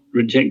 I'm not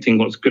rejecting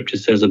what Scripture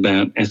says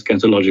about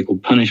eschatological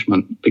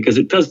punishment, because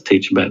it does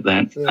teach about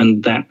that,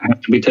 and that has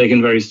to be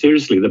taken very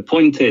seriously. The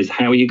point is,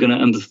 how are you going to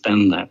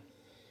understand that?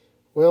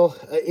 Well,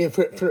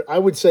 I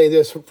would say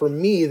this, for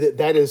me,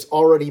 that is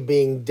already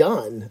being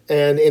done.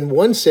 And in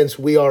one sense,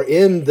 we are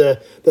in the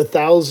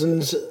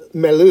thousands,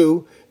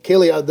 Melu,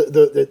 Kelia,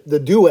 the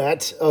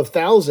duet of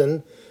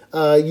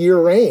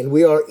 1,000-year reign.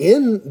 We are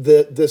in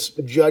this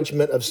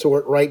judgment of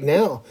sort right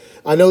now.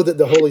 I know that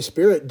the Holy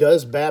Spirit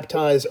does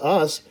baptize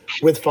us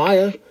with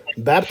fire,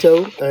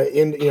 bapto,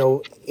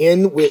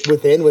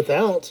 within,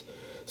 without.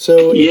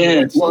 So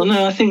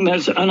I think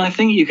and I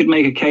think you could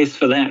make a case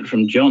for that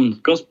from John's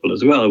Gospel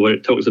as well, where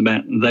it talks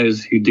about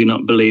those who do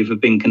not believe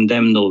have been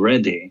condemned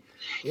already.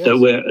 Yes.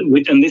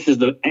 And this is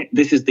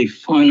the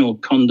final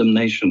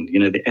condemnation,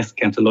 the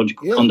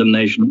eschatological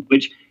condemnation,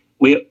 which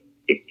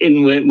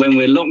when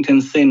we're locked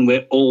in sin,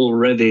 we're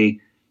already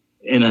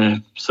in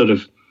a sort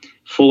of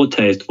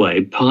foretaste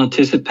way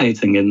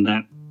participating in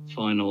that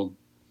final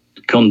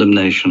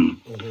condemnation.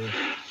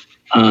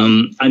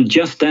 And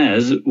just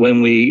as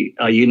when we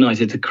are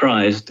united to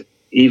Christ,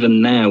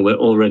 even now we're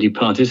already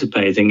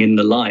participating in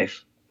the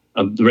life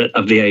of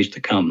the age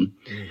to come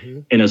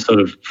in a sort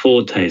of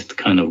foretaste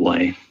kind of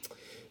way.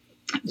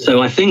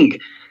 So I think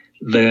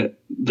the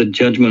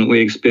judgment we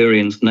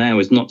experience now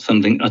is not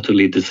something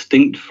utterly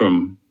distinct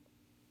from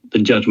the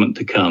judgment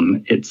to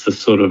come. It's a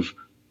sort of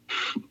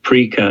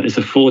it's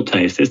a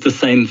foretaste. It's the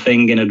same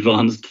thing in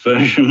advanced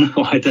version.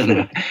 I don't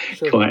know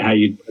quite how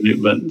you put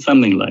it, but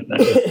something like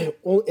that.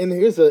 Well, and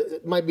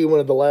it might be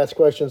one of the last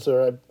questions that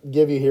I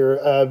give you here.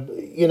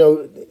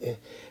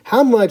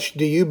 How much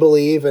do you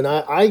believe, and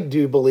I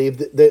do believe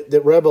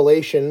that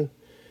Revelation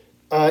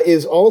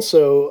is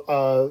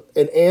also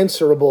an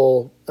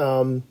answerable, I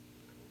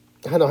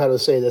don't know how to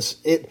say this.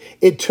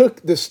 It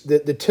took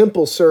the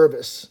temple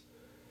service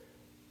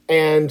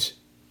and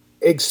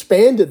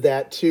expanded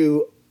that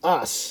to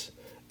us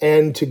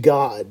and to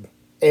God,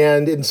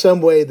 and in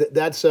some way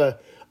that's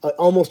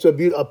almost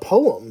a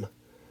poem.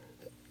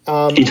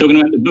 You're talking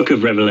about the Book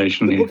of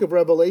Revelation. The Book of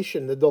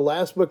Revelation, the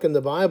last book in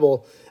the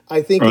Bible.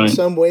 I think in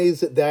some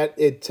ways that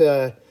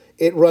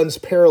it runs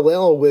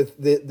parallel with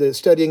the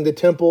studying the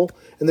temple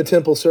and the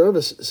temple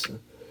services.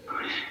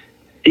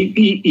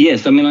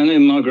 Yes, I mean I know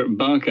Margaret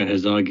Barker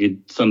has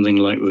argued something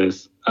like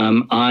this.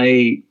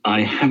 I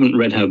haven't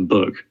read her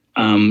book,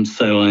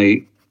 so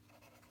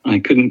I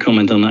couldn't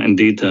comment on that in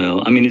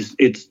detail. I mean,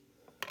 it's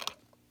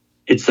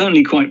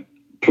certainly quite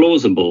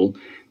plausible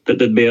that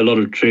there'd be a lot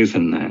of truth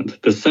in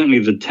that. There's certainly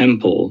the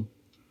temple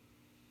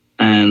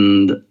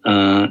and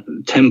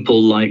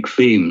temple-like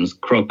themes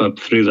crop up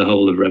through the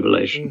whole of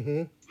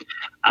Revelation.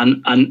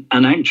 And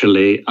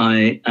actually,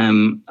 I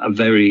am a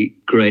very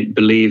great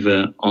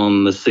believer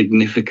on the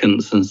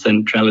significance and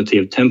centrality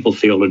of temple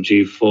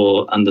theology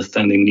for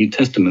understanding New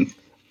Testament.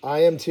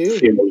 I am too.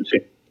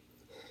 Theology.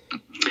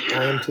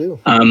 I am too.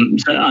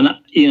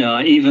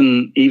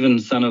 Even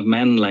Son of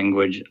Man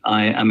language,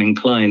 I am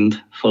inclined,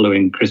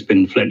 following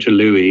Crispin Fletcher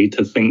Louis,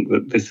 to think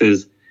that this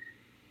is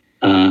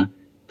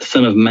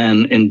Son of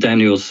Man in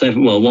Daniel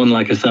 7. Well, one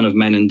like a Son of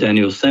Man in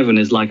Daniel 7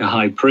 is like a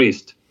high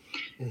priest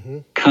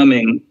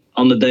coming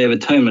on the Day of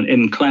Atonement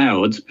in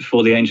clouds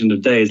before the Ancient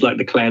of Days, like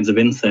the clouds of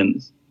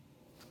incense,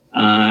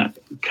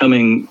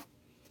 coming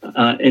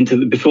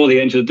before the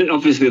Ancient of Days.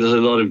 Obviously, there's a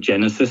lot of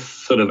Genesis,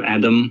 sort of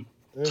Adam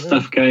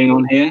stuff going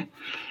on here.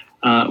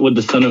 With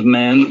the Son of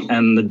Man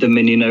and the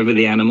dominion over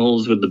the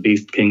animals with the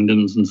beast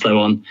kingdoms and so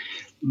on.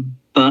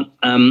 But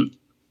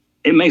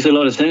it makes a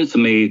lot of sense to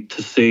me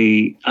to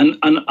see, and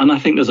I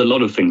think there's a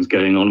lot of things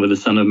going on with the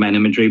Son of Man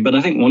imagery, but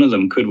I think one of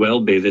them could well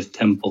be this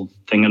temple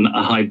thing and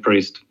a high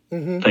priest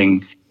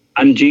thing.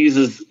 And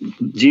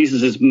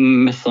Jesus's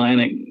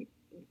messianic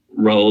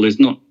role is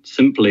not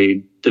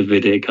simply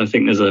Davidic. I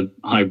think there's a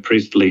high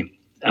priestly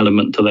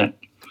element to that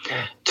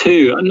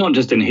too, and not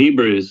just in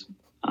Hebrews.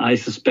 I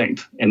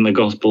suspect in the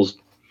Gospels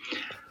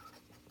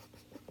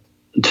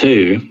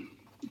too,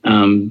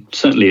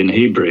 certainly in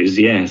Hebrews,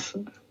 yes,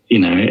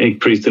 a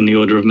priest in the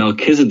order of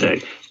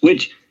Melchizedek,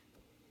 which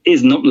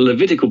is not a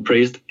Levitical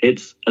priest,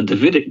 it's a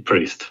Davidic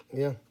priest.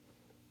 Yeah.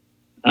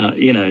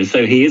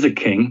 So he is a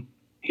king,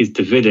 he's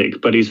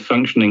Davidic, but he's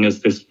functioning as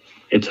this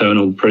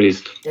eternal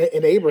priest.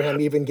 And Abraham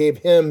even gave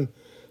him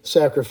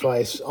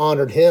sacrifice,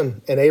 honored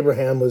him, and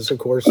Abraham was, of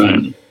course,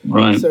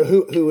 right. So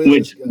who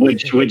is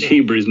which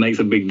Hebrews makes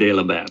a big deal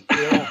about?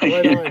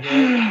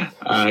 Yeah,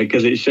 right.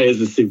 Because it shows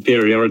the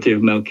superiority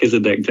of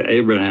Melchizedek to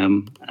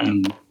Abraham,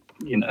 and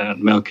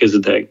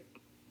Melchizedek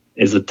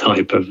is a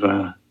type of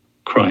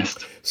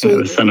Christ,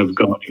 the Son of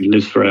God who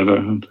lives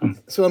forever.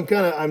 So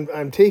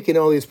I'm taking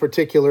all these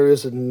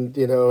particulars and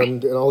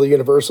and all the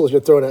universals you're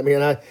throwing at me,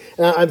 and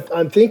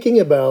I'm thinking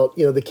about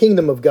the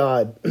kingdom of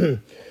God.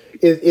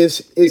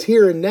 Is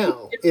here and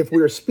now. If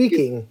we're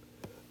speaking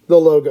the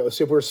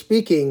Logos, if we're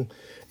speaking,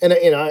 and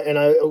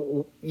I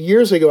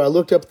years ago I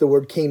looked up the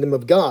word kingdom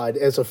of God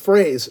as a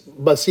phrase,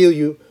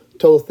 basileou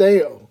to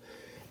theo,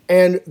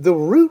 and the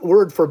root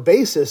word for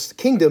basis,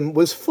 kingdom,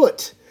 was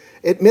foot.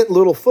 It meant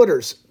little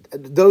footers,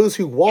 those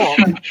who walk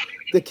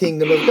the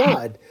kingdom of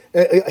God.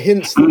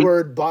 Hence the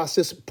word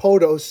basis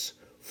podos,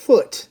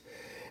 foot.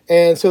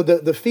 And so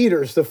the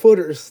feeders, the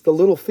footers, the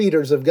little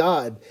feeders of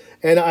God.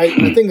 And I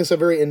think it's a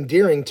very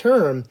endearing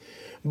term.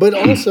 But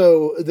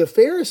also the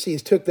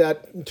Pharisees took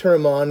that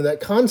term on, that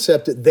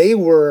concept that they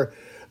were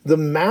the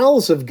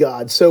mouths of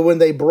God. So when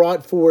they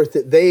brought forth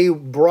that they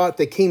brought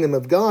the kingdom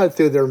of God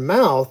through their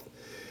mouth,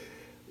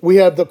 we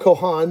have the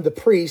Kohan, the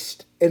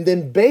priest, and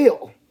then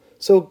Baal.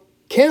 So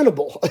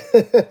cannibal.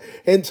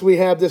 Hence we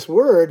have this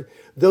word,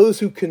 those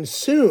who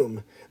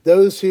consume.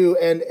 Those who,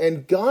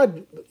 and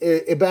God,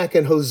 back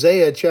in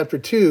Hosea chapter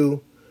 2,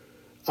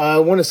 I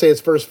want to say it's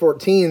verse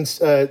 14,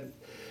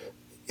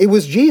 it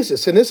was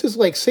Jesus. And this is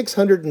like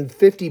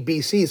 650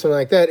 BC, something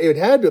like that. It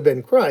had to have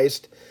been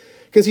Christ,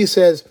 because he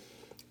says,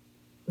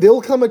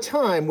 there'll come a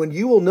time when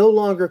you will no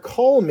longer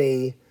call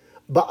me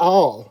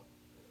Baal,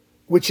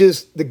 which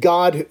is the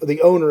God,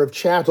 the owner of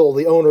chattel,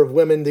 the owner of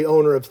women, the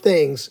owner of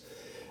things,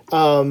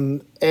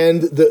 and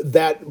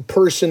that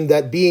person,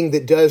 that being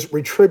that does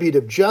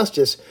retributive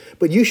justice.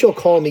 But you shall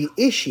call me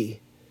Ishi,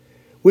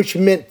 which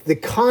meant the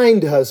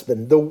kind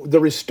husband, the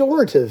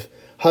restorative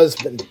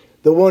husband,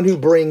 the one who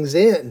brings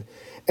in.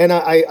 And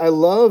I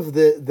love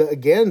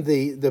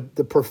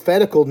the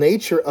prophetical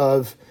nature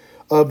of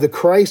the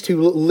Christ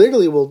who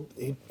literally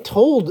he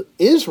told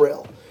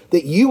Israel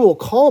that you will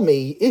call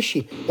me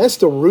Ishi. That's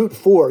the root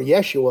for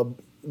Yeshua,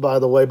 by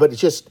the way, but it's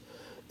just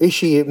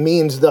Ishi, it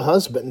means the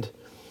husband.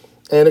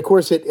 And of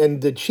course,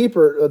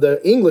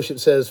 the English, it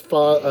says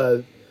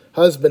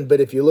husband, but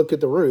if you look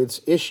at the root,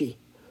 it's Ishi.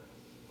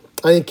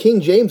 I think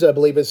King James, I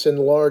believe, it's in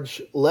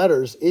large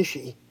letters,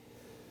 Ishi.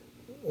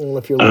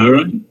 If you're all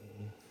right.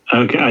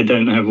 Okay, I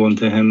don't have one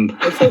to hand.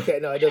 It's okay.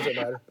 No, it doesn't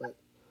matter. But.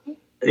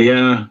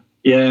 Yeah.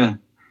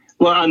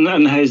 Well,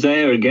 and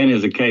Hosea, again,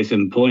 is a case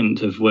in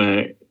point of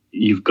where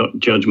you've got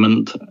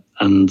judgment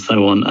and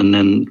so on, and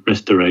then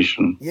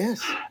restoration.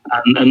 Yes.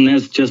 And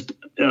there's just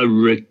a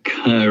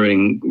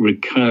recurring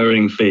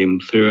theme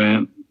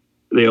throughout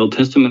the Old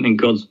Testament in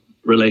God's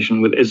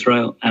relation with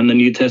Israel and the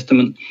New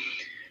Testament.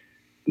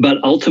 But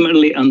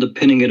ultimately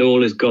underpinning it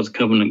all is God's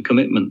covenant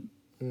commitment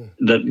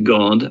that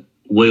God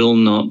will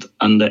not,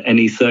 under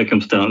any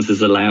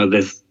circumstances, allow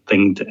this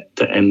thing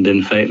to end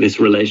in this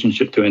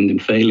relationship to end in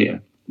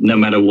failure, no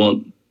matter what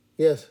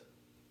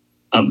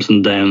ups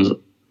and downs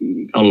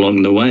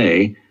along the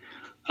way.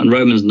 And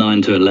Romans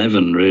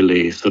 9-11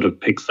 really sort of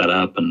picks that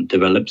up and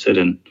develops it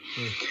in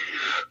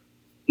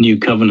new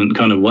covenant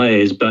kind of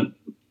ways. But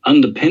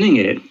underpinning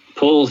it,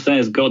 Paul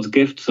says God's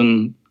gifts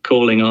and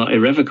calling are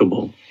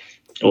irrevocable,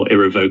 or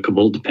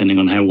irrevocable, depending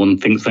on how one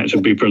thinks that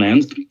should be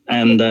pronounced.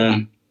 And,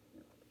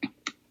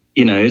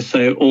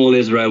 so all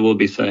Israel will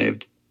be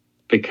saved,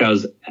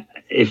 because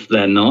if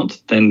they're not,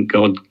 then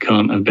God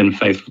can't have been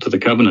faithful to the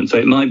covenant. So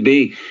it might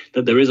be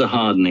that there is a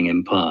hardening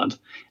in part,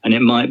 and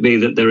it might be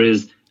that there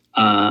is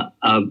a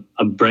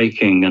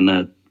breaking and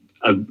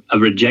a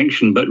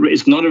rejection, but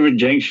it's not a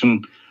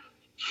rejection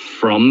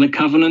from the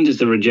covenant,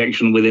 it's a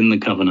rejection within the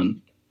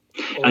covenant.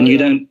 And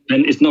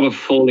it's not a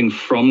falling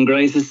from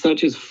grace as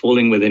such, it's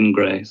falling within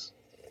grace.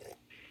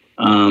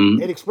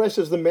 It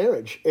expresses the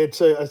marriage.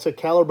 It's a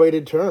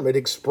calibrated term. It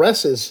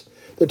expresses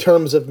the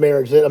terms of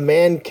marriage, that a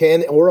man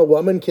can, or a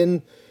woman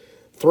can,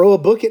 throw a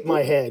book at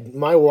my head.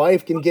 My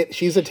wife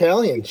she's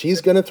Italian.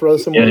 She's going to throw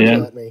some words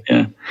at me.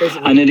 Yeah.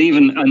 And it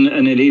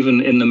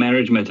even in the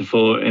marriage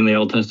metaphor in the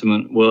Old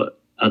Testament, well,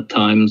 at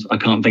times, I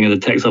can't think of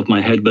the text off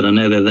my head, but I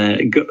know they're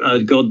there.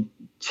 God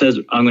says,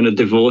 I'm going to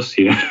divorce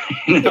you.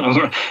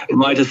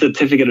 Write a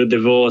certificate of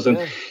divorce.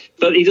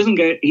 But he doesn't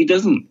go, he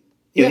doesn't.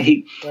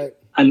 Right.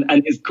 And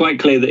it's quite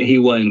clear that he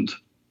won't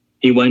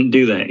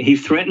do that. He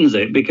threatens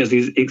it because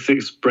it's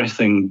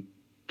expressing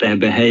their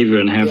behavior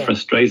and how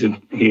frustrated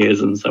he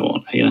is and so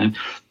on,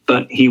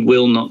 But he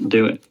will not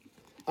do it.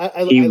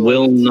 He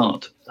will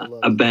not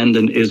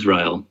abandon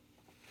Israel.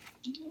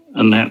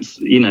 And that's,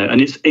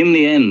 and it's in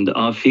the end,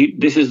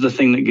 this is the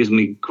thing that gives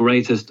me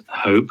greatest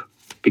hope,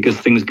 because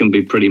things can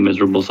be pretty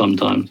miserable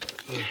sometimes.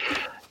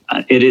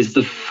 It is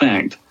the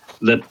fact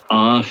that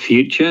our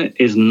future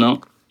is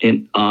not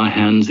in our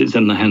hands, it's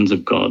in the hands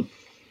of God.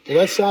 Well,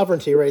 that's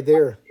sovereignty right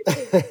there.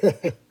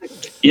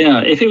 Yeah,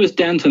 if it was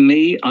down to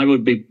me, I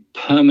would be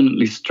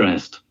permanently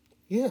stressed.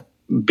 Yeah.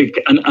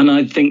 And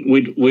I think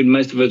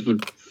most of us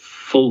would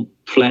fall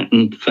flat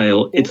and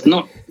fail. It's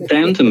not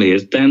down to me,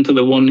 it's down to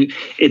the one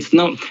it's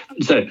not.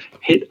 So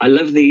I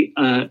love the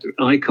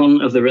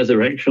icon of the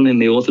resurrection in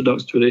the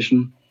Orthodox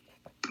tradition,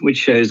 which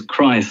shows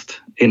Christ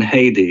in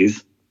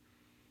Hades,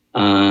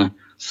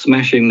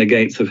 smashing the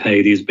gates of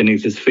Hades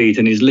beneath his feet,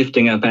 and he's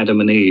lifting up Adam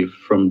and Eve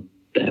from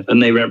death,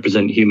 and they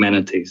represent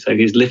humanity. So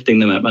he's lifting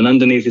them up, and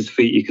underneath his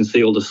feet you can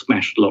see all the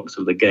smashed locks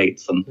of the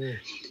gates, and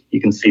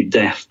you can see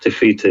death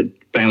defeated,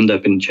 bound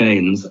up in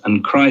chains,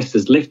 and Christ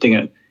is lifting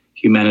up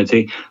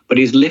humanity, but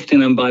he's lifting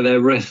them by their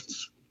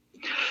wrists.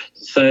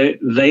 So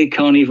they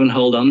can't even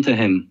hold on to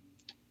him.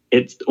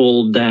 It's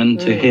all down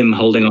to him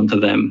holding on to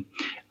them.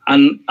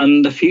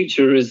 And the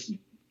future is,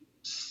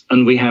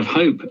 and we have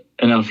hope,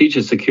 and our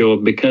future secure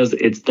because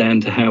it's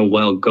down to how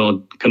well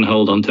God can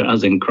hold on to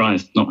us in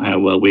Christ, not how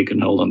well we can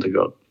hold on to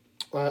God.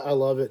 I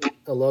love it.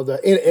 I love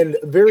that. And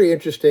very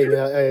interesting,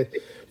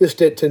 just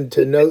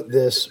to note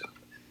this,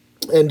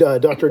 and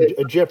Dr.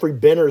 Jeffrey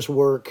Benner's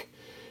work,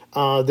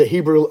 the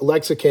Hebrew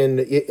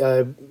lexicon,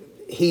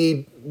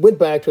 he went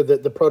back to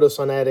the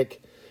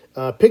Proto-Sinaitic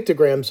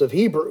pictograms of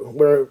Hebrew,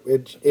 where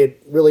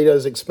it really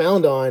does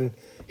expound on,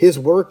 his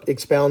work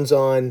expounds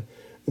on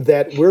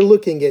that we're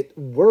looking at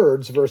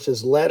words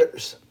versus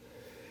letters.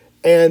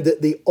 And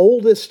the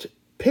oldest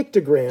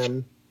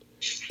pictogram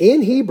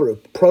in Hebrew,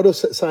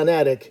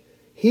 Proto-Sinaitic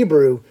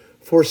Hebrew,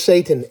 for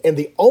Satan, and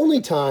the only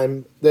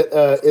time that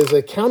is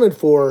accounted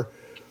for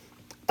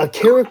a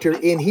character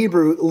in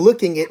Hebrew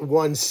looking at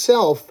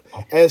oneself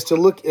as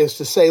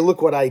to say,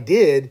 look what I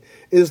did,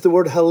 is the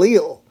word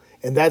Halil,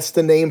 and that's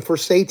the name for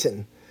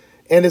Satan.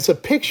 And it's a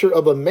picture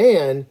of a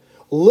man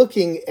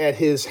looking at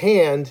his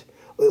hand,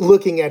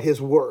 looking at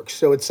his works.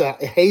 So it's a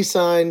Hey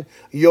sign,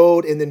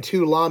 Yod, and then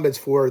 2 lameds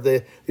for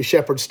the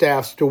shepherd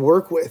staffs to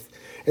work with.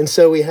 And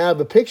so we have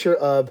a picture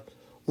of,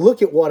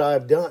 look at what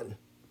I've done.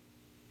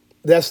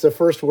 That's the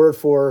first word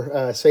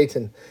for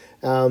Satan.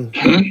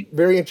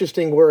 Very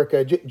interesting work.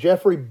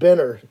 Jeffrey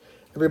Benner.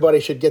 Everybody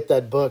should get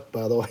that book,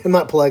 by the way. I'm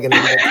not plugging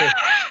it.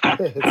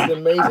 It's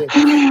amazing.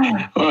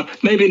 Well,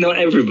 maybe not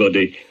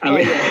everybody.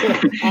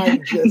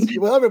 Everybody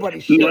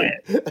should.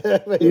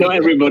 Not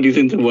everybody's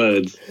into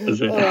words,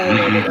 is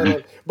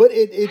it? But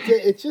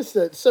it's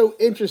just so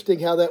interesting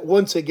how that,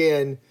 once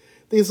again,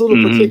 these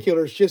little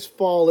particulars just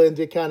fall in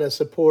to kind of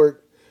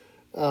support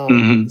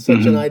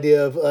such an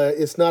idea of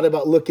it's not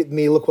about look at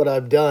me, look what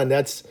I've done.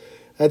 That's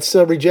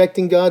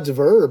rejecting God's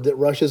verb that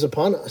rushes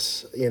upon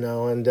us,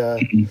 and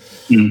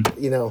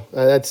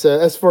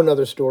that's for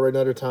another story,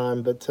 another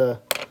time. But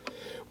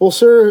well,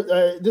 sir,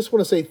 I just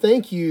want to say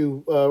thank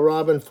you,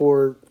 Robin,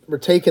 for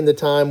taking the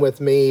time with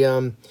me,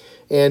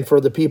 and for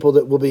the people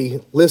that will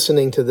be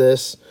listening to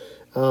this.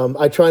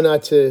 I try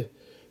not to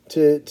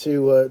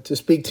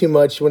speak too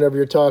much whenever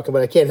you're talking,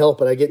 but I can't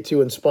help it. I get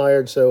too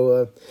inspired,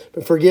 so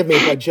but forgive me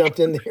if I jumped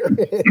in there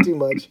too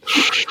much.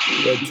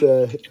 But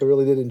I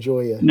really did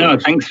enjoy it. No,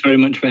 thanks very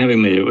much for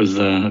having me. It was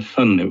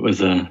fun. It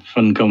was a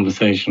fun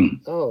conversation.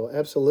 Oh,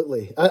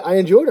 absolutely. I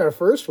enjoyed our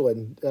first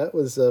one. That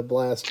was a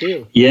blast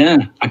too. Yeah,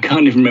 I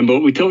can't even remember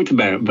what we talked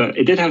about, but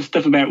it did have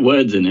stuff about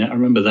words in it. I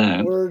remember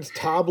that. Words,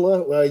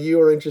 tabla. Well, you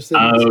were interested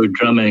in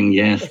drumming.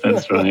 Yes,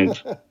 that's right.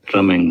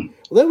 Drumming.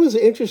 Well, that was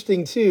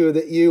interesting too.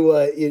 That you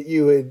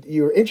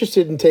were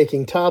interested in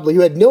taking tabla.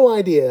 You had no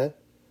idea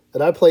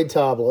that I played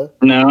tabla.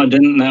 No, I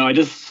didn't know.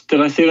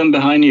 Did I see them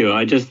behind you?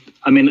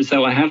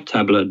 So I have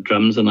tabla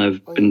drums, and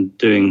I've been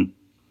doing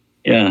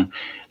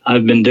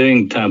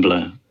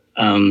tabla.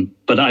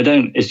 But I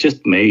don't. It's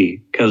just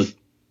me because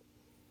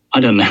I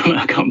don't know.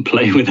 I can't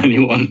play with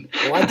anyone.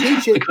 Well, I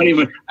teach it.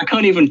 I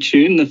can't even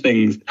tune the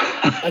things.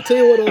 I tell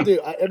you what I'll do.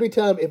 Every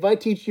time, if I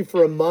teach you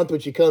for a month,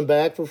 would you come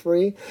back for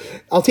free?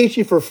 I'll teach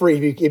you for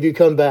free if you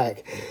come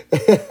back.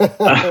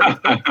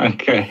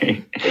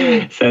 Okay.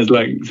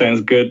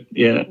 Sounds good.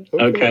 Yeah.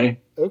 Okay.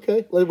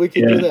 Okay. We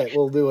can do that.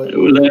 We'll do it.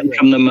 We'll learn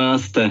from the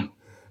master.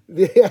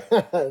 Yeah.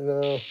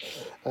 No.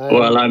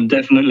 Well, I'm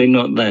definitely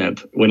not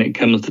that when it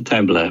comes to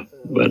tabla,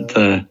 but.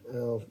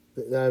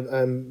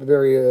 I'm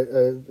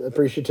very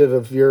appreciative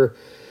of your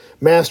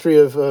mastery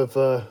of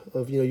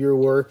your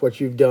work, what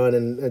you've done,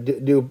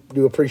 and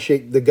do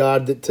appreciate the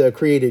God that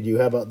created you.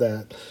 How about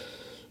that?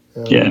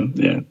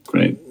 Yeah,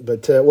 great.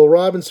 But well,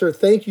 Robin, sir,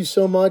 thank you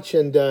so much.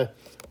 And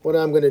what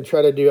I'm going to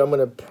try to do, I'm going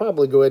to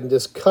probably go ahead and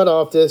just cut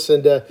off this.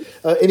 And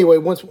anyway,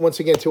 once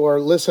again to our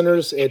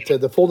listeners at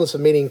the Fullness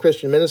of Meaning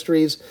Christian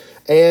Ministries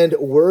and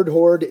Word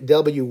Horde,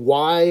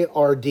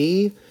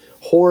 WYRD,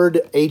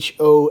 Horde,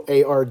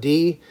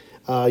 HOARD.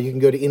 You can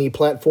go to any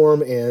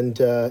platform and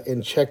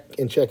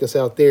check us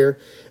out there.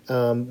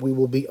 We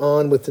will be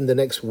on within the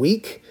next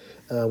week.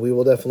 We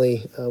will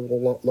definitely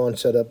we'll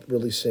launch that up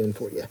really soon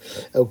for you.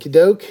 Okie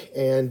doke,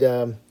 and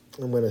I'm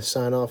going to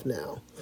sign off now.